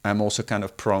I'm also kind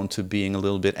of prone to being a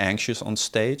little bit anxious on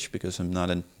stage, because I'm not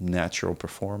a natural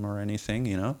performer or anything,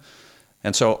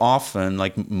 And so often,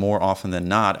 like more often than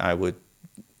not, I would,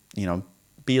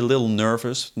 be a little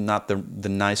nervous, not the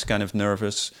nice kind of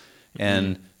nervous.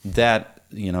 And that,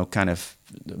 kind of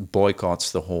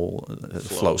boycotts the whole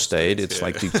flow state. It's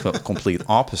like the complete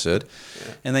opposite.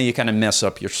 And then you kind of mess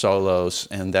up your solos,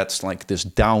 and that's like this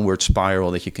downward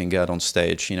spiral that you can get on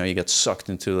stage. You get sucked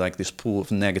into like this pool of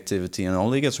negativity, and it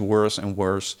only gets worse and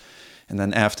worse. And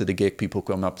then after the gig, people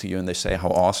come up to you and they say how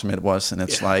awesome it was, and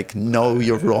it's like, no,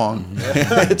 you're wrong.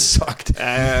 It sucked.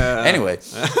 Anyway.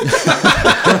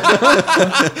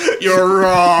 you're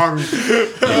wrong.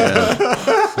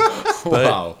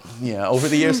 Wow. Yeah, over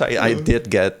the years, I did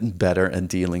get better at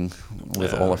dealing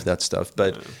with all of that stuff.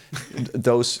 But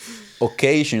those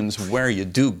occasions where you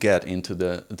do get into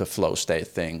the flow state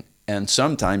thing, and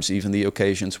sometimes even the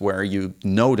occasions where you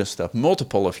notice that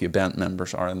multiple of your band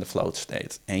members are in the flow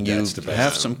state, and you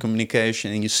have some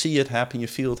communication, and you see it happen, you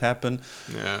feel it happen.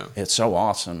 Yeah. It's so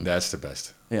awesome. That's the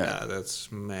best. Yeah,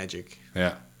 that's magic.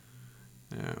 Yeah.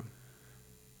 Yeah.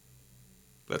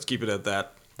 Let's keep it at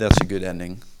that. That's a good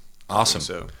ending. Awesome.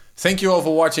 So. Thank you all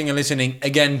for watching and listening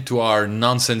again to our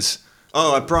nonsense.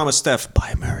 Oh, I promised Steph,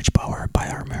 buy merch, Power, buy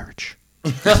our merch.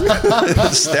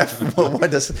 Steph, what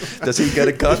does he get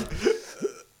a cut?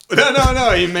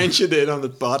 No. He mentioned it on the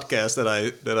podcast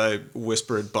that I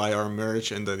whispered buy our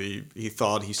merch, and that he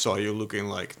thought he saw you looking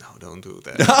like, no, don't do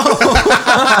that. Did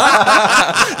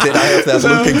I have that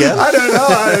look again? I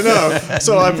don't know.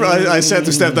 So I said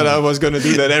to Steph that I was going to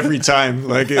do that every time,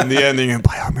 like in the ending, and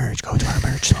buy our merch, go to our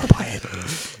merch store, buy it.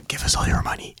 Give us all your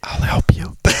money. I'll help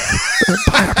you. Buy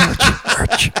our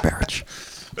merch.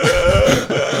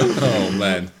 Oh,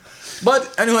 man.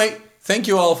 But anyway, thank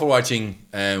you all for watching,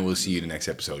 and we'll see you in the next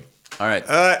episode. All right.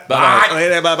 Bye.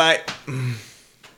 Later. Bye.